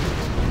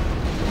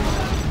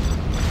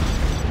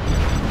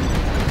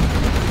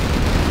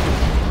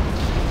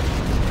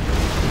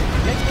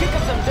 Let's kick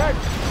up some dirt.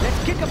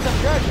 Let's kick up some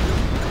dirt.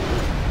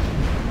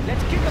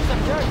 Let's kick up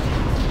some dirt.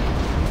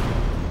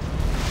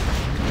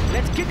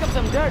 Let's kick up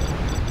some dirt.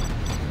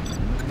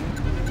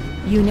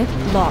 Unit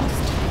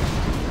lost.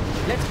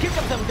 Let's kick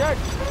up some dirt.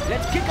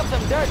 Let's kick up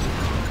some dirt.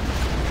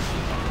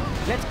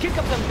 Let's kick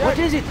up some dirt. What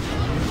is it?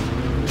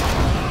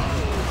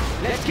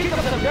 Let's kick up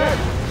some dirt.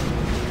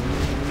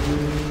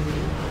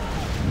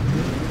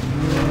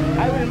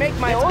 I will make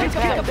my own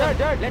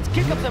dirt. Let's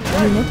kick up some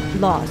dirt.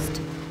 Unit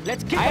lost.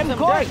 Let's kick up some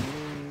dirt.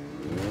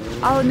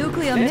 Our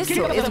nuclear Let's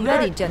missile kick up is some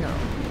ready, dirt. General.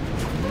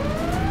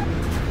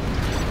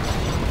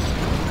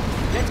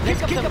 Let's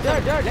kick up some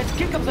dirt. Let's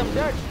kick up some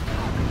dirt.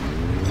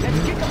 Let's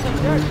kick up some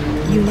dirt.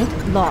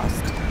 Unit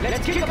lost.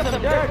 Let's kick up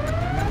some dirt.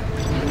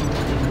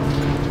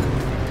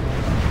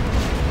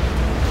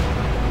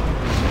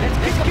 Let's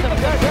kick up some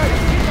dirt.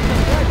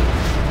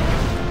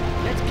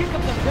 Let's kick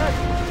up some dirt.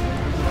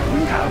 We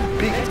have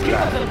big Let's kick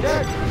up some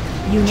plans. dirt.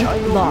 Unit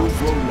China will lost.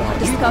 grow large.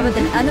 Discovered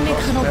an enemy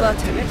tunnel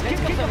button. Let's kick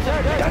up some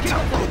dirt. That's a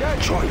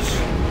good choice.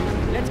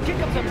 Let's kick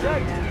up some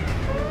dirt.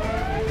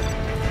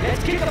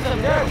 Let's kick up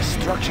some dirt.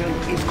 Construction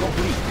is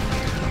complete.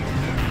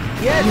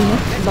 Yes. Unit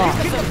Let's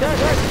lost. kick up some dirt.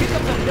 Let's kick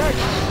up some dirt.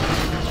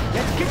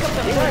 Let's kick up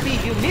some dirt. It will be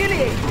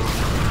humiliating.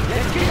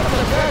 Let's kick up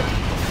some dirt.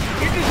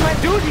 It is my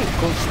duty.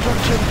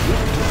 Construction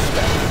will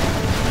start.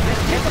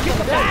 Let's kick up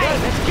some dirt.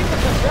 Let's kick up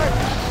some dirt.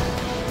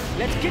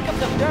 Let's kick up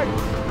some dirt.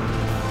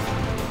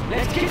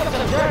 Let's kick up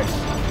some dirt.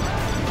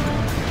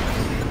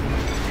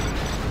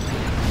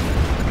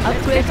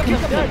 Upgrade Let's kick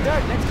up some complete.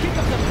 dirt. Let's kick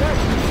up some dirt.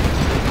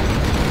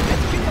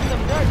 Let's kick up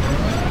some dirt.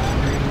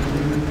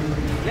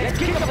 Let's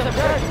kick up some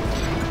dirt.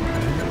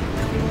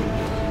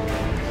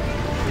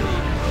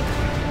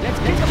 Let's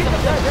kick up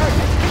some dirt. Let's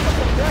kick up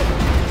some dirt.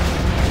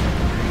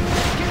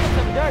 Let's kick up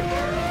some dirt.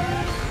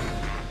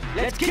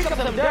 Let's kick up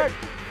some dirt.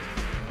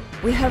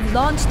 We have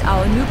launched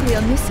our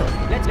nuclear missile.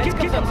 Let's kick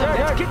up some dirt.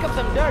 Let's kick up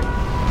some dirt.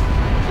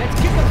 Let's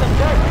kick up some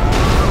dirt.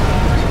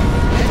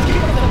 Let's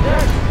kick up some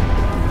dirt.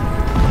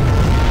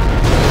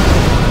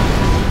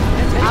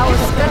 Our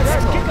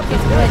Scudstorm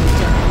is ready,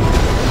 General.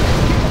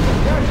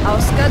 Our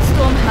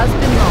Scudstorm has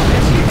been launched.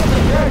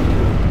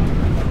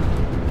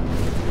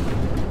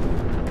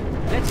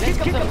 Let's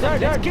kick up some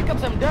dirt. Let's kick up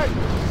some dirt.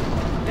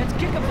 Let's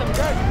kick up some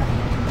dirt.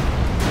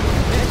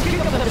 Let's kick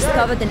up some dirt.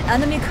 Discovered an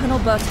enemy kernel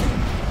button.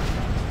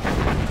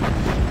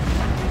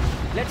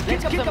 Let's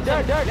kick up some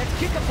dirt. Let's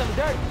kick up some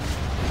dirt.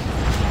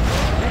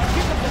 Let's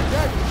kick up some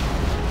dirt.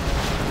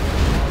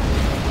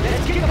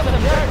 Let's kick up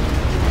some dirt.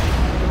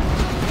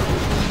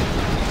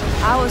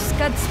 Our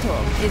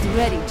Scudstorm is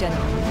ready,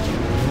 General.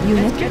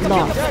 Let's kick Unit up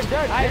lost. some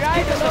dirt. I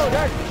ride alone.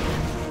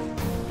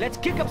 Let's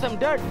kick up some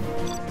dirt.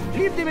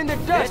 Leave them in the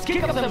dirt. Let's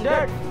kick up some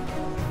dirt.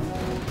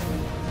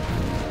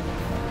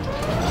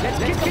 Let's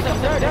kick up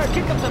some dirt. Let's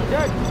kick up some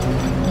dirt.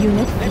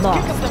 Unit Let's kick up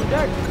lost. some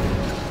dirt.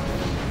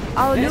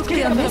 Our Let's nuclear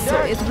kick up some missile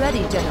dirt. is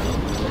ready, General.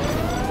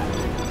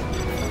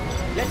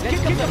 Let's kick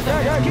up some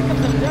dirt. Let's kick up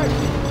some dirt.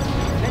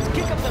 Let's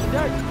kick up some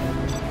dirt.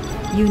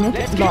 Unit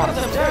Let's kick up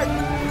lost. some dirt.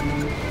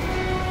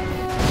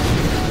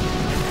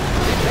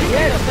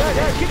 Yes,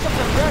 let's kick up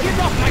some dirt. Get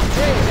off my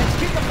trail. Let's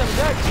kick up some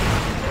dirt.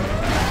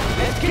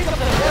 Let's kick up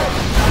some dirt.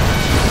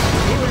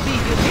 It will be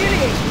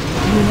humiliating.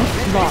 Unit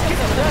Kick lost. up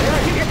some dirt.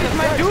 It is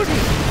my duty.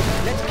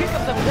 Let's kick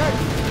up some dirt.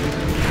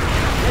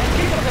 Let's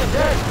kick up some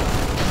dirt.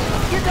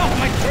 Get off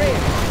my trail.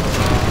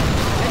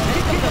 Let's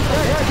kick up some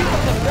dirt. Let's kick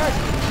up some dirt.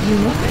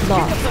 Unit Kick up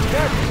lost. some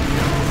dirt.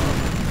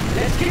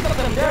 Let's kick up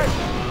some dirt.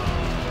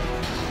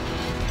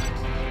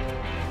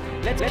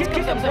 Let's kick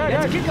up some dirt.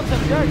 Let's kick up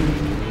some dirt.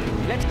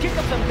 Let's kick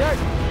up some dirt.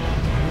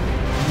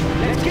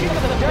 Let's kick up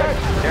some dirt.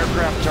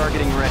 Aircraft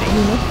targeting ready.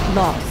 Unit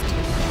lost.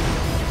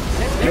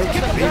 Let's kick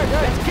up some dirt.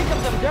 Let's kick up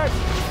some dirt.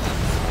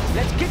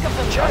 Let's kick up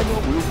some dirt. China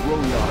will grow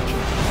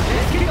larger.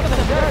 Let's kick up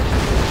some dirt.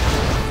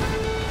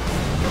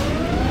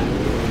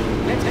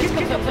 Let's kick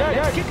up some dirt.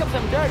 Let's kick up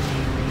some dirt.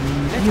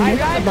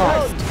 Unit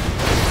lost.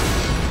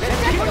 Let's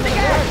kick up some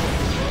dirt.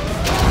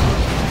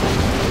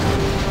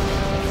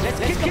 Let's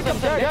kick up some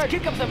dirt. Let's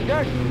kick up some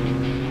dirt.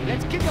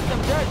 Let's kick up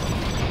some dirt.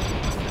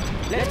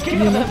 Let's kick up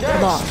some Unit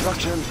dirt. lost.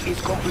 Construction is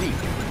complete.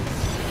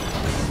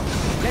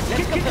 Let's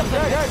kick up some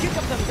dirt. Let's kick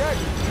up some dirt.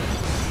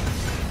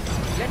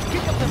 Let's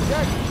kick up some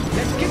dirt.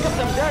 Let's kick up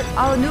some dirt.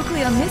 Our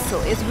nuclear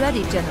missile is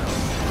ready, General.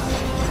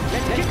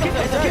 Let's kick up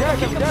some dirt. Let's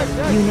kick up some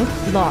dirt. Unit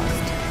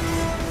lost.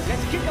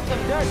 Let's kick up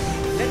some dirt.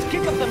 Let's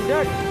kick up some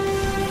dirt.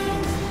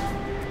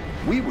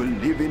 We will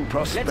live in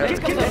Let's kick prosperity.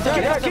 up some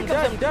dirt. Let's kick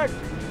up some dirt.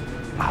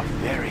 A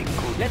very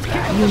good Let's kick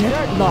up plan. some Unit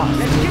dirt. lost.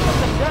 Let's kick up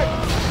some dirt.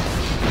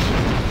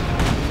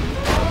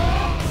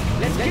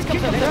 Let's kick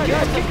up some dirt.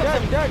 Let's kick up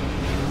some dirt.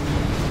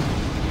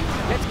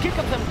 Let's kick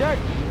up some dirt.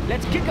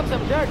 Let's kick up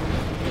some dirt.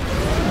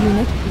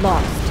 Unit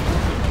lost.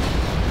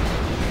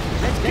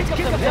 Let's kick up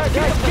some dirt.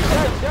 Let's kick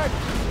up some dirt.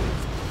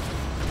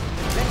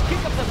 Let's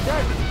kick up some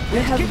dirt. We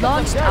have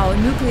launched our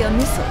nuclear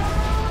missile.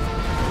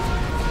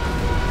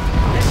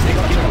 Let's kick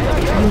up some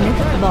dirt. Unit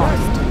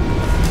lost.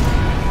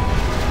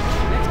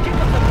 Let's kick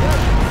up some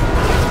dirt.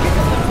 Let's kick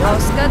up some dirt. Our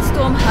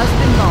Scudstorm has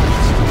been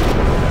launched.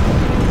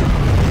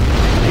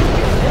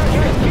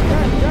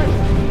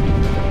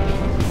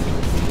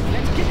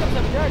 Let's kick up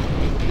some dirt.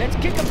 Let's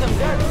kick up some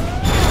dirt.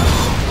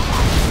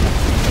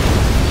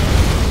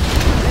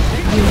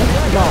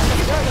 Unit lost.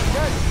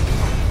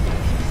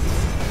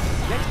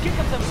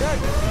 some dirt.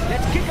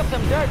 Let's kick up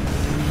some dirt.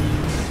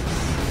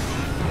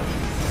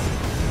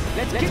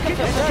 Let's kick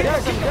up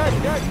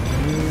some dirt.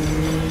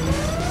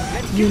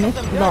 Unit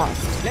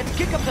lost. Let's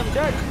kick up some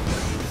dirt.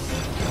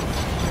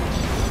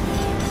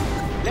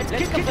 Let's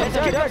kick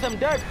up some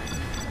dirt.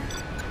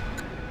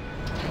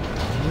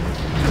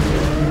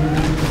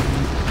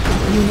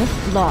 Unit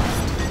lost.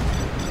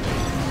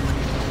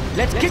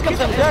 Let's kick up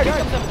some dirt.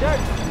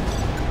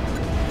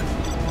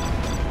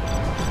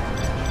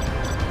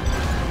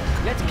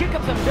 Let's kick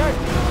up some dirt.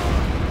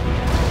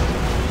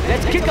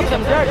 Let's kick up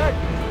some dirt.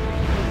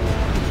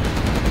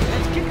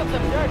 Let's kick up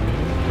some dirt.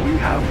 We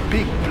have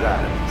big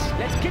plans.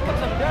 Let's kick up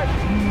some dirt.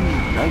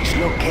 Nice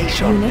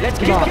location. Unit Let's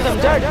kick up lost. some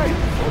dirt.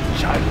 For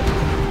China.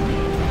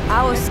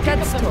 Our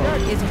scud storm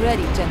is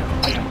ready,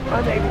 General. I am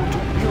unable to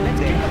build Let's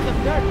kick there. up some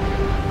dirt.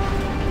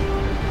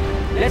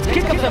 Let's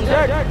kick up some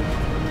dirt.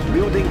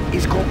 Building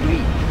is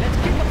complete. Let's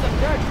kick up some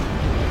dirt.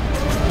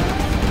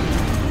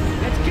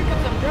 Let's kick up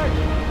some dirt.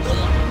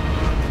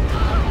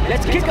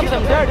 Let's kick up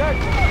some dirt.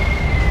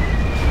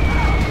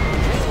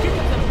 Let's kick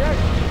up some dirt.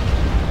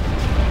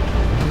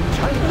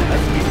 China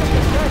has big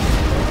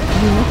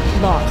Unit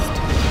lost.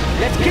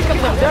 Let's kick up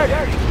some dirt.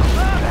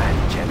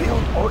 plan.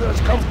 Build orders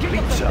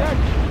complete, sir.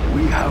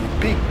 We have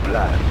big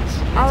plans.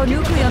 Our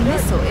nuclear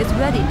missile is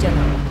ready,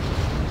 General.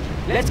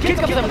 Let's kick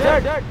up some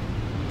dirt.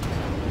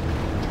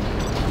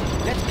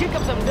 Let's kick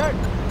up some dirt.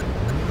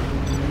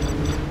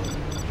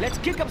 Let's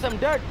kick up some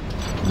dirt.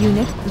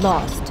 Unit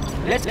lost.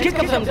 Let's kick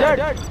up some dirt.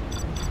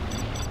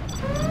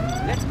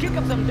 Let's kick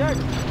up some dirt.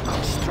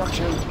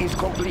 Construction is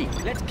complete.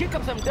 Let's kick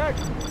up some dirt.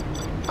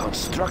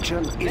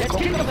 Construction is Let's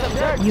kick complete. up some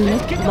dirt. Unit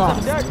Let's kick up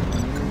lost. some dirt.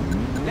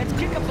 Let's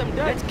kick up some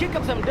dirt. Let's kick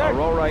up some dirt.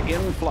 Aurora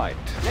in flight.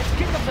 Let's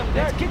kick up some dirt.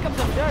 Let's kick up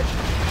some dirt.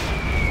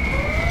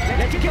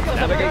 Let's kick up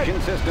some dirt.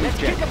 Navigation systems Let's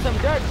check. kick up some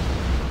dirt.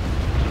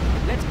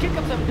 Let's kick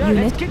up some dirt.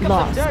 Unit Let's kick up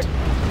lost. some dirt.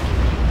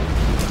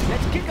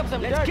 Let's kick up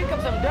some dirt. Let's kick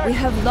up some dirt. We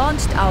have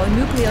launched our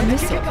nuclear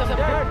Let's kick missile. up some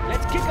dirt.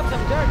 Let's kick up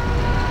some dirt.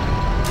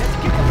 Let's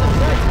kick up some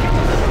dirt. Kick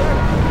up some dirt.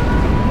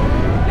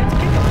 Let's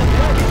kick up some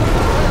dirt. Kick up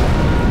some dirt.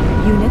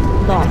 Unit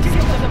lost. Kick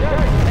up some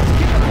dirt. Let's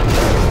kick up some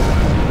dirt.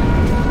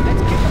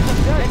 Let's kick up some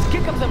dirt. Let's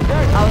kick up some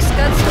dirt. Our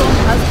scud storm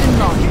has been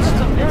Kick up launched.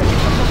 some dirt.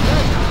 Kick up some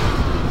dirt.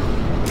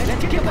 Let's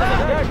kick up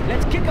some dirt.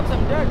 Let's kick up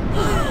some dirt.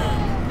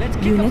 Let's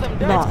kick Unit up some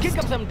dirt. lost. Let's kick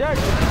up some dirt.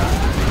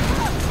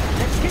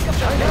 Let's kick up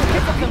some dirt.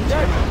 Kick up some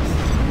dirt.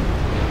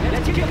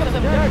 Let's kick up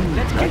some dirt.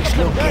 Let's kick up Nice some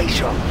dirt.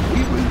 location. We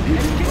will live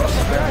Let's in kick up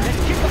some dirt. prosperity.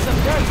 Let's kick up some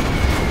dirt.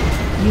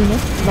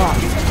 Unit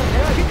lost. Kick up some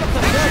dirt. Kick up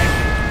some dirt.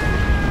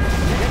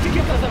 Let's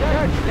kick up some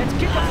dirt. Let's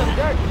kick up some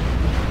dirt.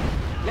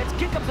 Let's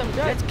kick up some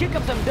dirt. Let's kick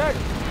up some dirt.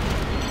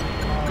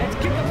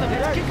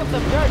 Let's kick up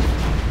some dirt.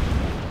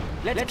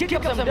 Let's kick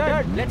up some dirt. Let's kick up some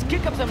dirt. Let's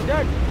kick up some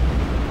dirt.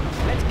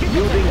 Let's kick up some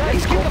Building dirt.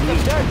 is Let's kick up some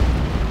complete. dirt.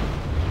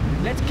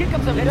 Let's kick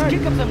up some dirt. Let's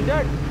kick up some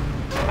dirt.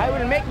 I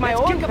will make my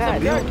own kick up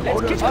pad. some dirt.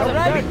 Let's kick up All some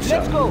right, dirt. sir.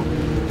 Let's go.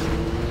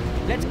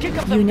 Let's kick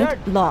up some dirt.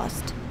 Unit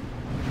lost.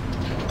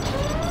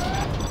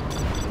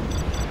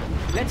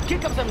 Let's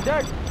kick up some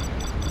dirt.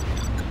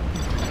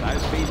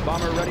 High-speed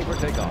bomber ready for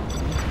takeoff.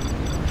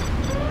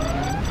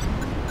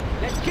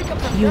 Let's kick up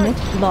some Unit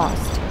dirt.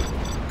 lost.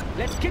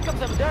 Let's kick up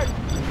some dirt.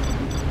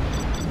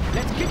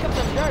 Let's kick up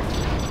some dirt.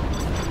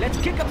 Let's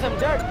kick up some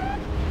dirt.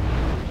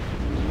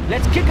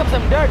 Let's kick up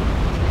some dirt.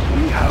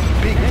 We have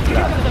big Let's kick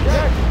up plans. some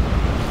dirt.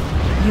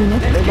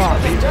 Unit Let's kick up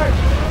lost. some dirt.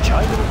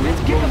 China Let's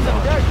will kick go up some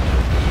north. dirt.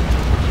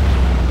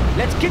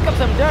 Let's kick up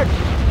some dirt.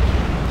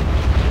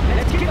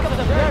 Let's kick up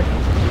some dirt.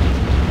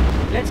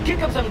 Let's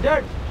kick up some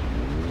dirt.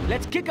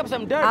 Let's kick up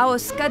some dirt. Our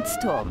scud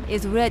storm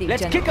is ready,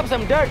 Let's General. kick up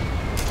some dirt.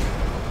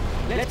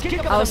 Let's kick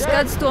up Our some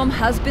scud dirt. storm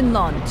has been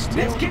launched.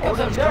 Let's kick up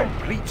some Orders dirt.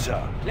 complete,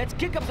 sir. Let's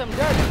kick up some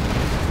dirt.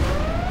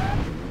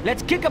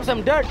 Let's kick up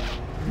some dirt.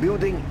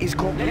 Building is Let's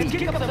complete.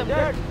 kick up some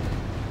dirt.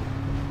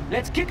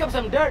 Let's kick up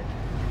some dirt.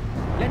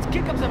 Let's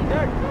kick up some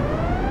dirt.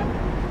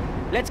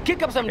 Let's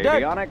kick up some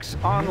dirt.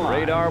 Avionics online.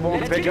 Radar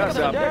won't Let's pick kick up us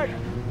some up. dirt.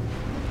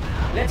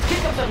 Let's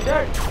kick up some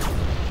dirt.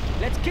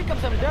 Let's kick up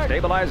some dirt.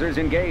 Stabilizers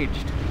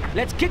engaged.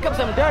 Let's kick up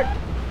some dirt.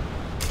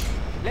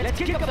 Let's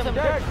kick up some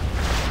dirt.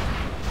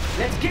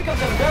 Let's kick up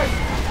some dirt.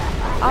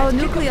 Our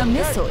nuclear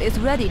missile is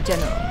ready,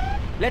 General.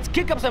 Let's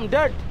kick up some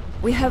dirt.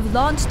 We have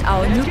launched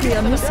our Let's kick nuclear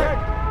up some missile. dirt.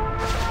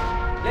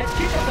 Let's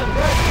kick up some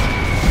dirt.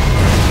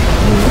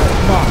 Unit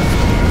lost.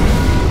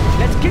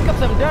 Let's kick up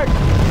some dirt.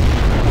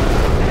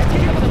 Let's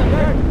kick up some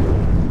dirt.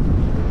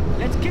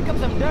 Let's kick up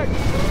some dirt.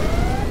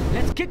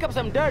 Let's kick up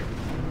some dirt.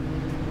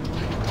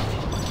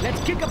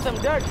 Let's kick up some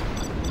dirt.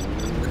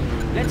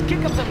 Let's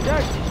kick up some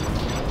dirt.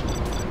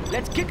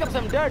 Let's kick up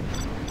some dirt.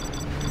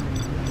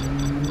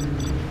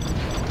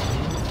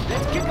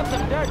 Let's kick up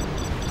some dirt.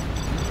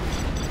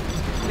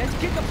 Let's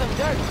kick up some dirt. Let's kick up some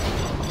dirt.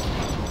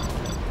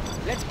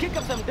 Let's kick up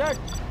some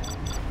dirt.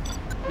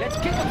 Let's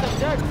kick up some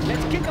dirt.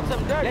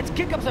 Let's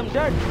kick up some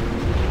dirt.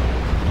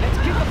 Let's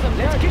kick up some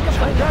dirt. Let's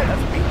kick up some dirt.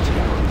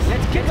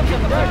 Let's kick up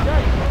some dirt.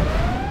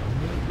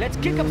 Let's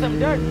kick up some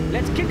dirt.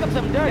 Let's kick up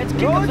some dirt. Let's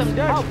kick up some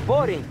dirt. How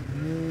boring.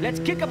 Let's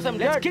kick up some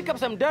dirt. Let's kick up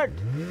some dirt.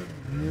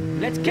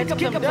 Let's kick up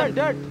some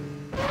dirt.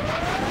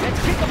 Let's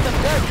kick up some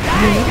dirt.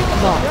 Unit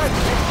lost.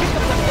 Let's kick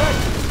up some dirt.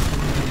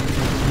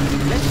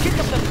 Let's kick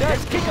up some dirt.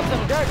 Let's kick up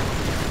some dirt.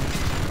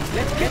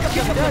 Let's kick up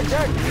some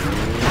dirt.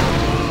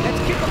 Let's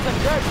kick up some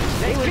dirt.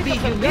 They will be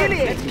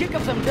humiliated. Let's kick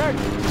up some dirt.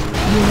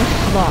 Unit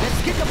lost.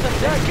 Let's kick up some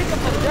dirt. Kick up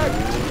some dirt.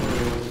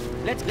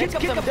 Let's kick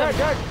up some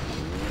dirt.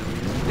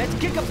 Let's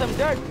kick up some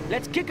dirt.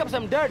 Let's kick up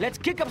some dirt. Let's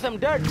kick up some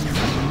dirt.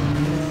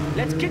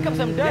 Let's kick up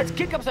some dirt. Let's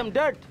kick up some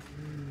dirt.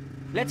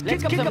 Let's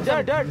kick up some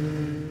dirt.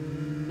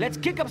 Let's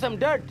kick up some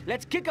dirt.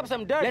 Let's kick up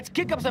some dirt. Let's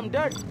kick up some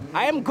dirt.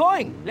 I am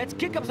going. Let's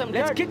kick up some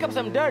dirt. Let's kick up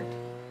some dirt.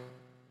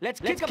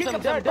 Let's kick up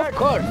some dirt. Of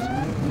course.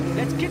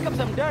 Let's kick up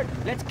some dirt.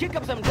 Let's kick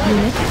up some dirt.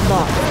 Unit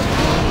lost.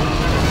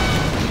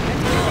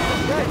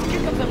 Let's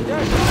kick up some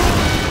dirt.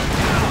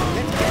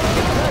 Let's kick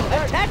up some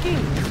dirt.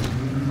 Attacking.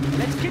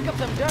 Let's kick up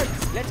some dirt.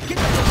 Let's kick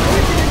up some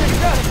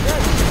dirt.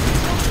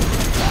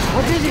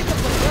 What is it?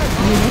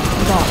 Unit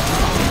lost.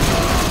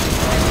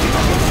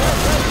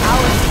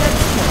 Our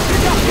sensor.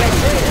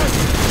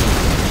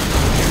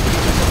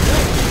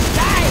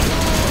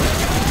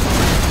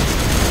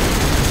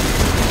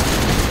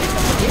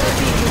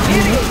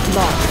 Unit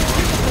lost.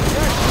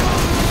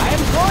 I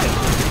am going.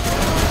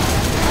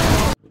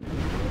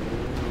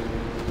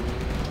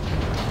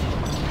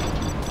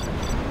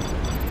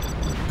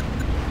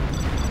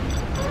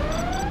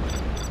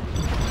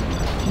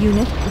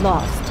 Unit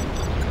lost.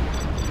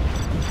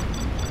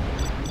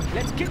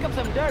 Let's kick up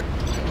some dirt.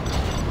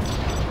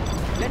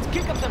 Let's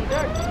kick up some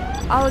dirt.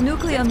 Our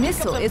nuclear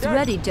missile is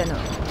ready,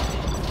 General.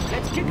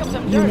 Let's kick up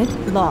some dirt.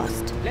 Unit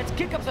lost. Let's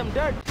kick up some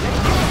dirt. Let's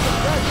kick up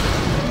some dirt.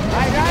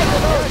 I ride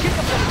alone. Kick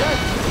up some dirt.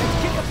 Let's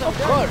kick up some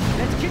dirt.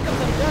 Let's kick up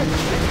some dirt.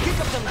 Let's kick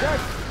up some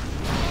dirt.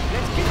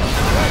 Let's kick up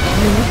some dirt.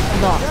 Unit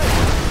lost.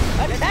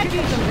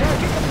 Attacking some dirt.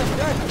 Kick up some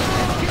dirt.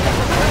 Let's kick up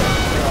some dirt.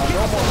 Let's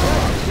kick up some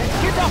dirt. Let's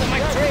get off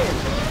my trail.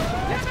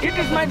 It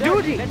is my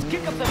duty. Let's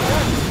kick up some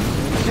dirt.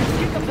 Let's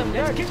kick up some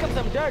dirt. Kick up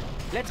some dirt.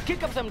 Let's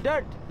kick up some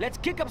dirt. Let's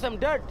kick up some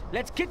dirt.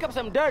 Let's kick up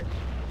some dirt.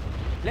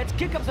 Let's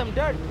kick up some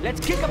dirt. Let's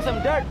kick up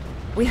some dirt.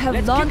 We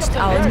have launched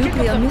our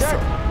nuclear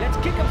missile. Let's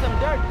kick up some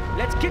dirt.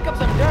 Let's kick up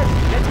some dirt.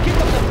 Let's kick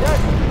up some dirt.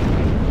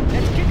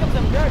 Let's kick up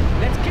some dirt.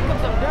 Let's kick up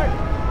some dirt.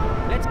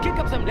 Let's kick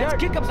up some dirt. Let's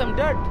kick up some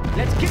dirt.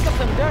 Let's kick up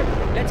some dirt.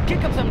 Let's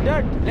kick up some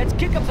dirt. Let's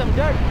kick up some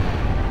dirt.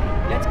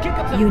 Let's kick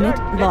up some Unit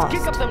dirt. lost. Let's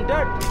kick up some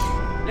dirt.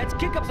 Let's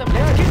kick up some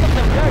dirt. Let's kick up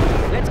some dirt.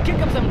 Let's kick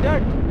up some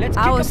dirt. Let's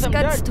kick Our up some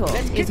dirt. Scud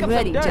Let's is kick up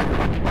ready, some dirt.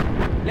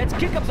 General. Let's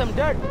kick up some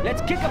dirt.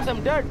 Let's kick up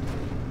some dirt.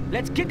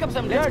 Let's kick up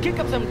some dirt.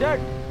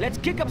 Let's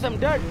kick up some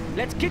dirt.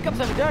 Let's kick up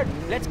some dirt.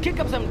 Let's kick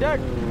up some dirt.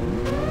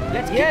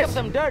 Let's kick up some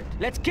dirt.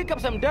 Let's kick up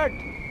some dirt.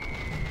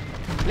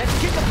 Let's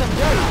kick up some dirt. Let's kick up some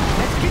dirt.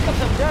 Let's kick up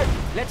some dirt.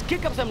 Let's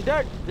kick up some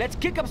dirt. Let's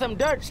kick up some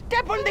dirt.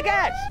 Step on the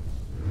gas.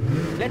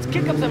 Let's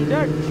kick up some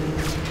dirt.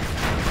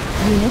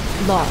 Unit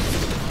lost.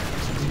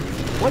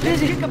 What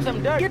is it? Kick up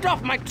some dirt. Get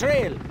off my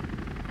trail.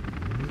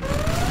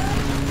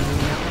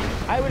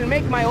 I will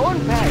make my own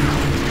path.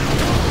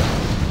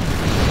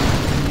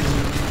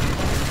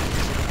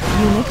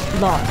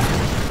 Unit lost.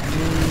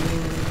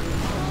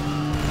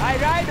 I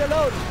ride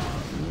alone.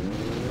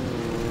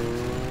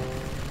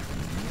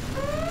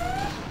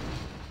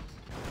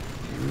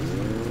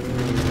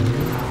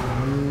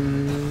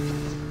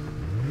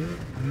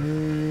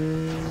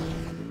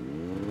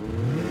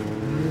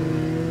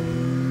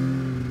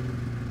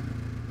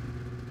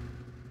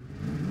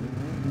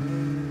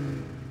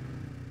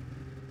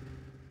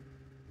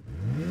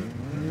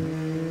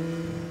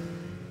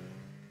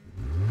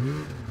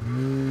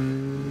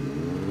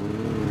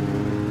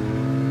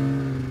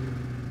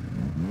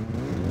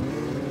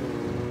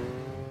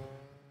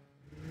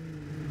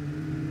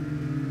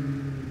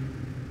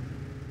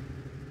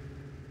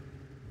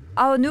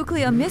 Our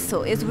nuclear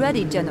missile is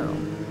ready, General.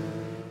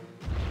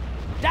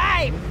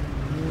 Dive!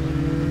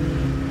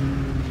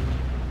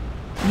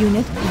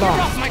 Unit Get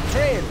lost. off my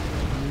trail.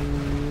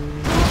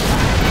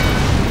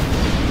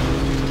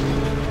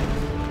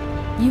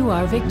 You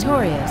are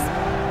victorious.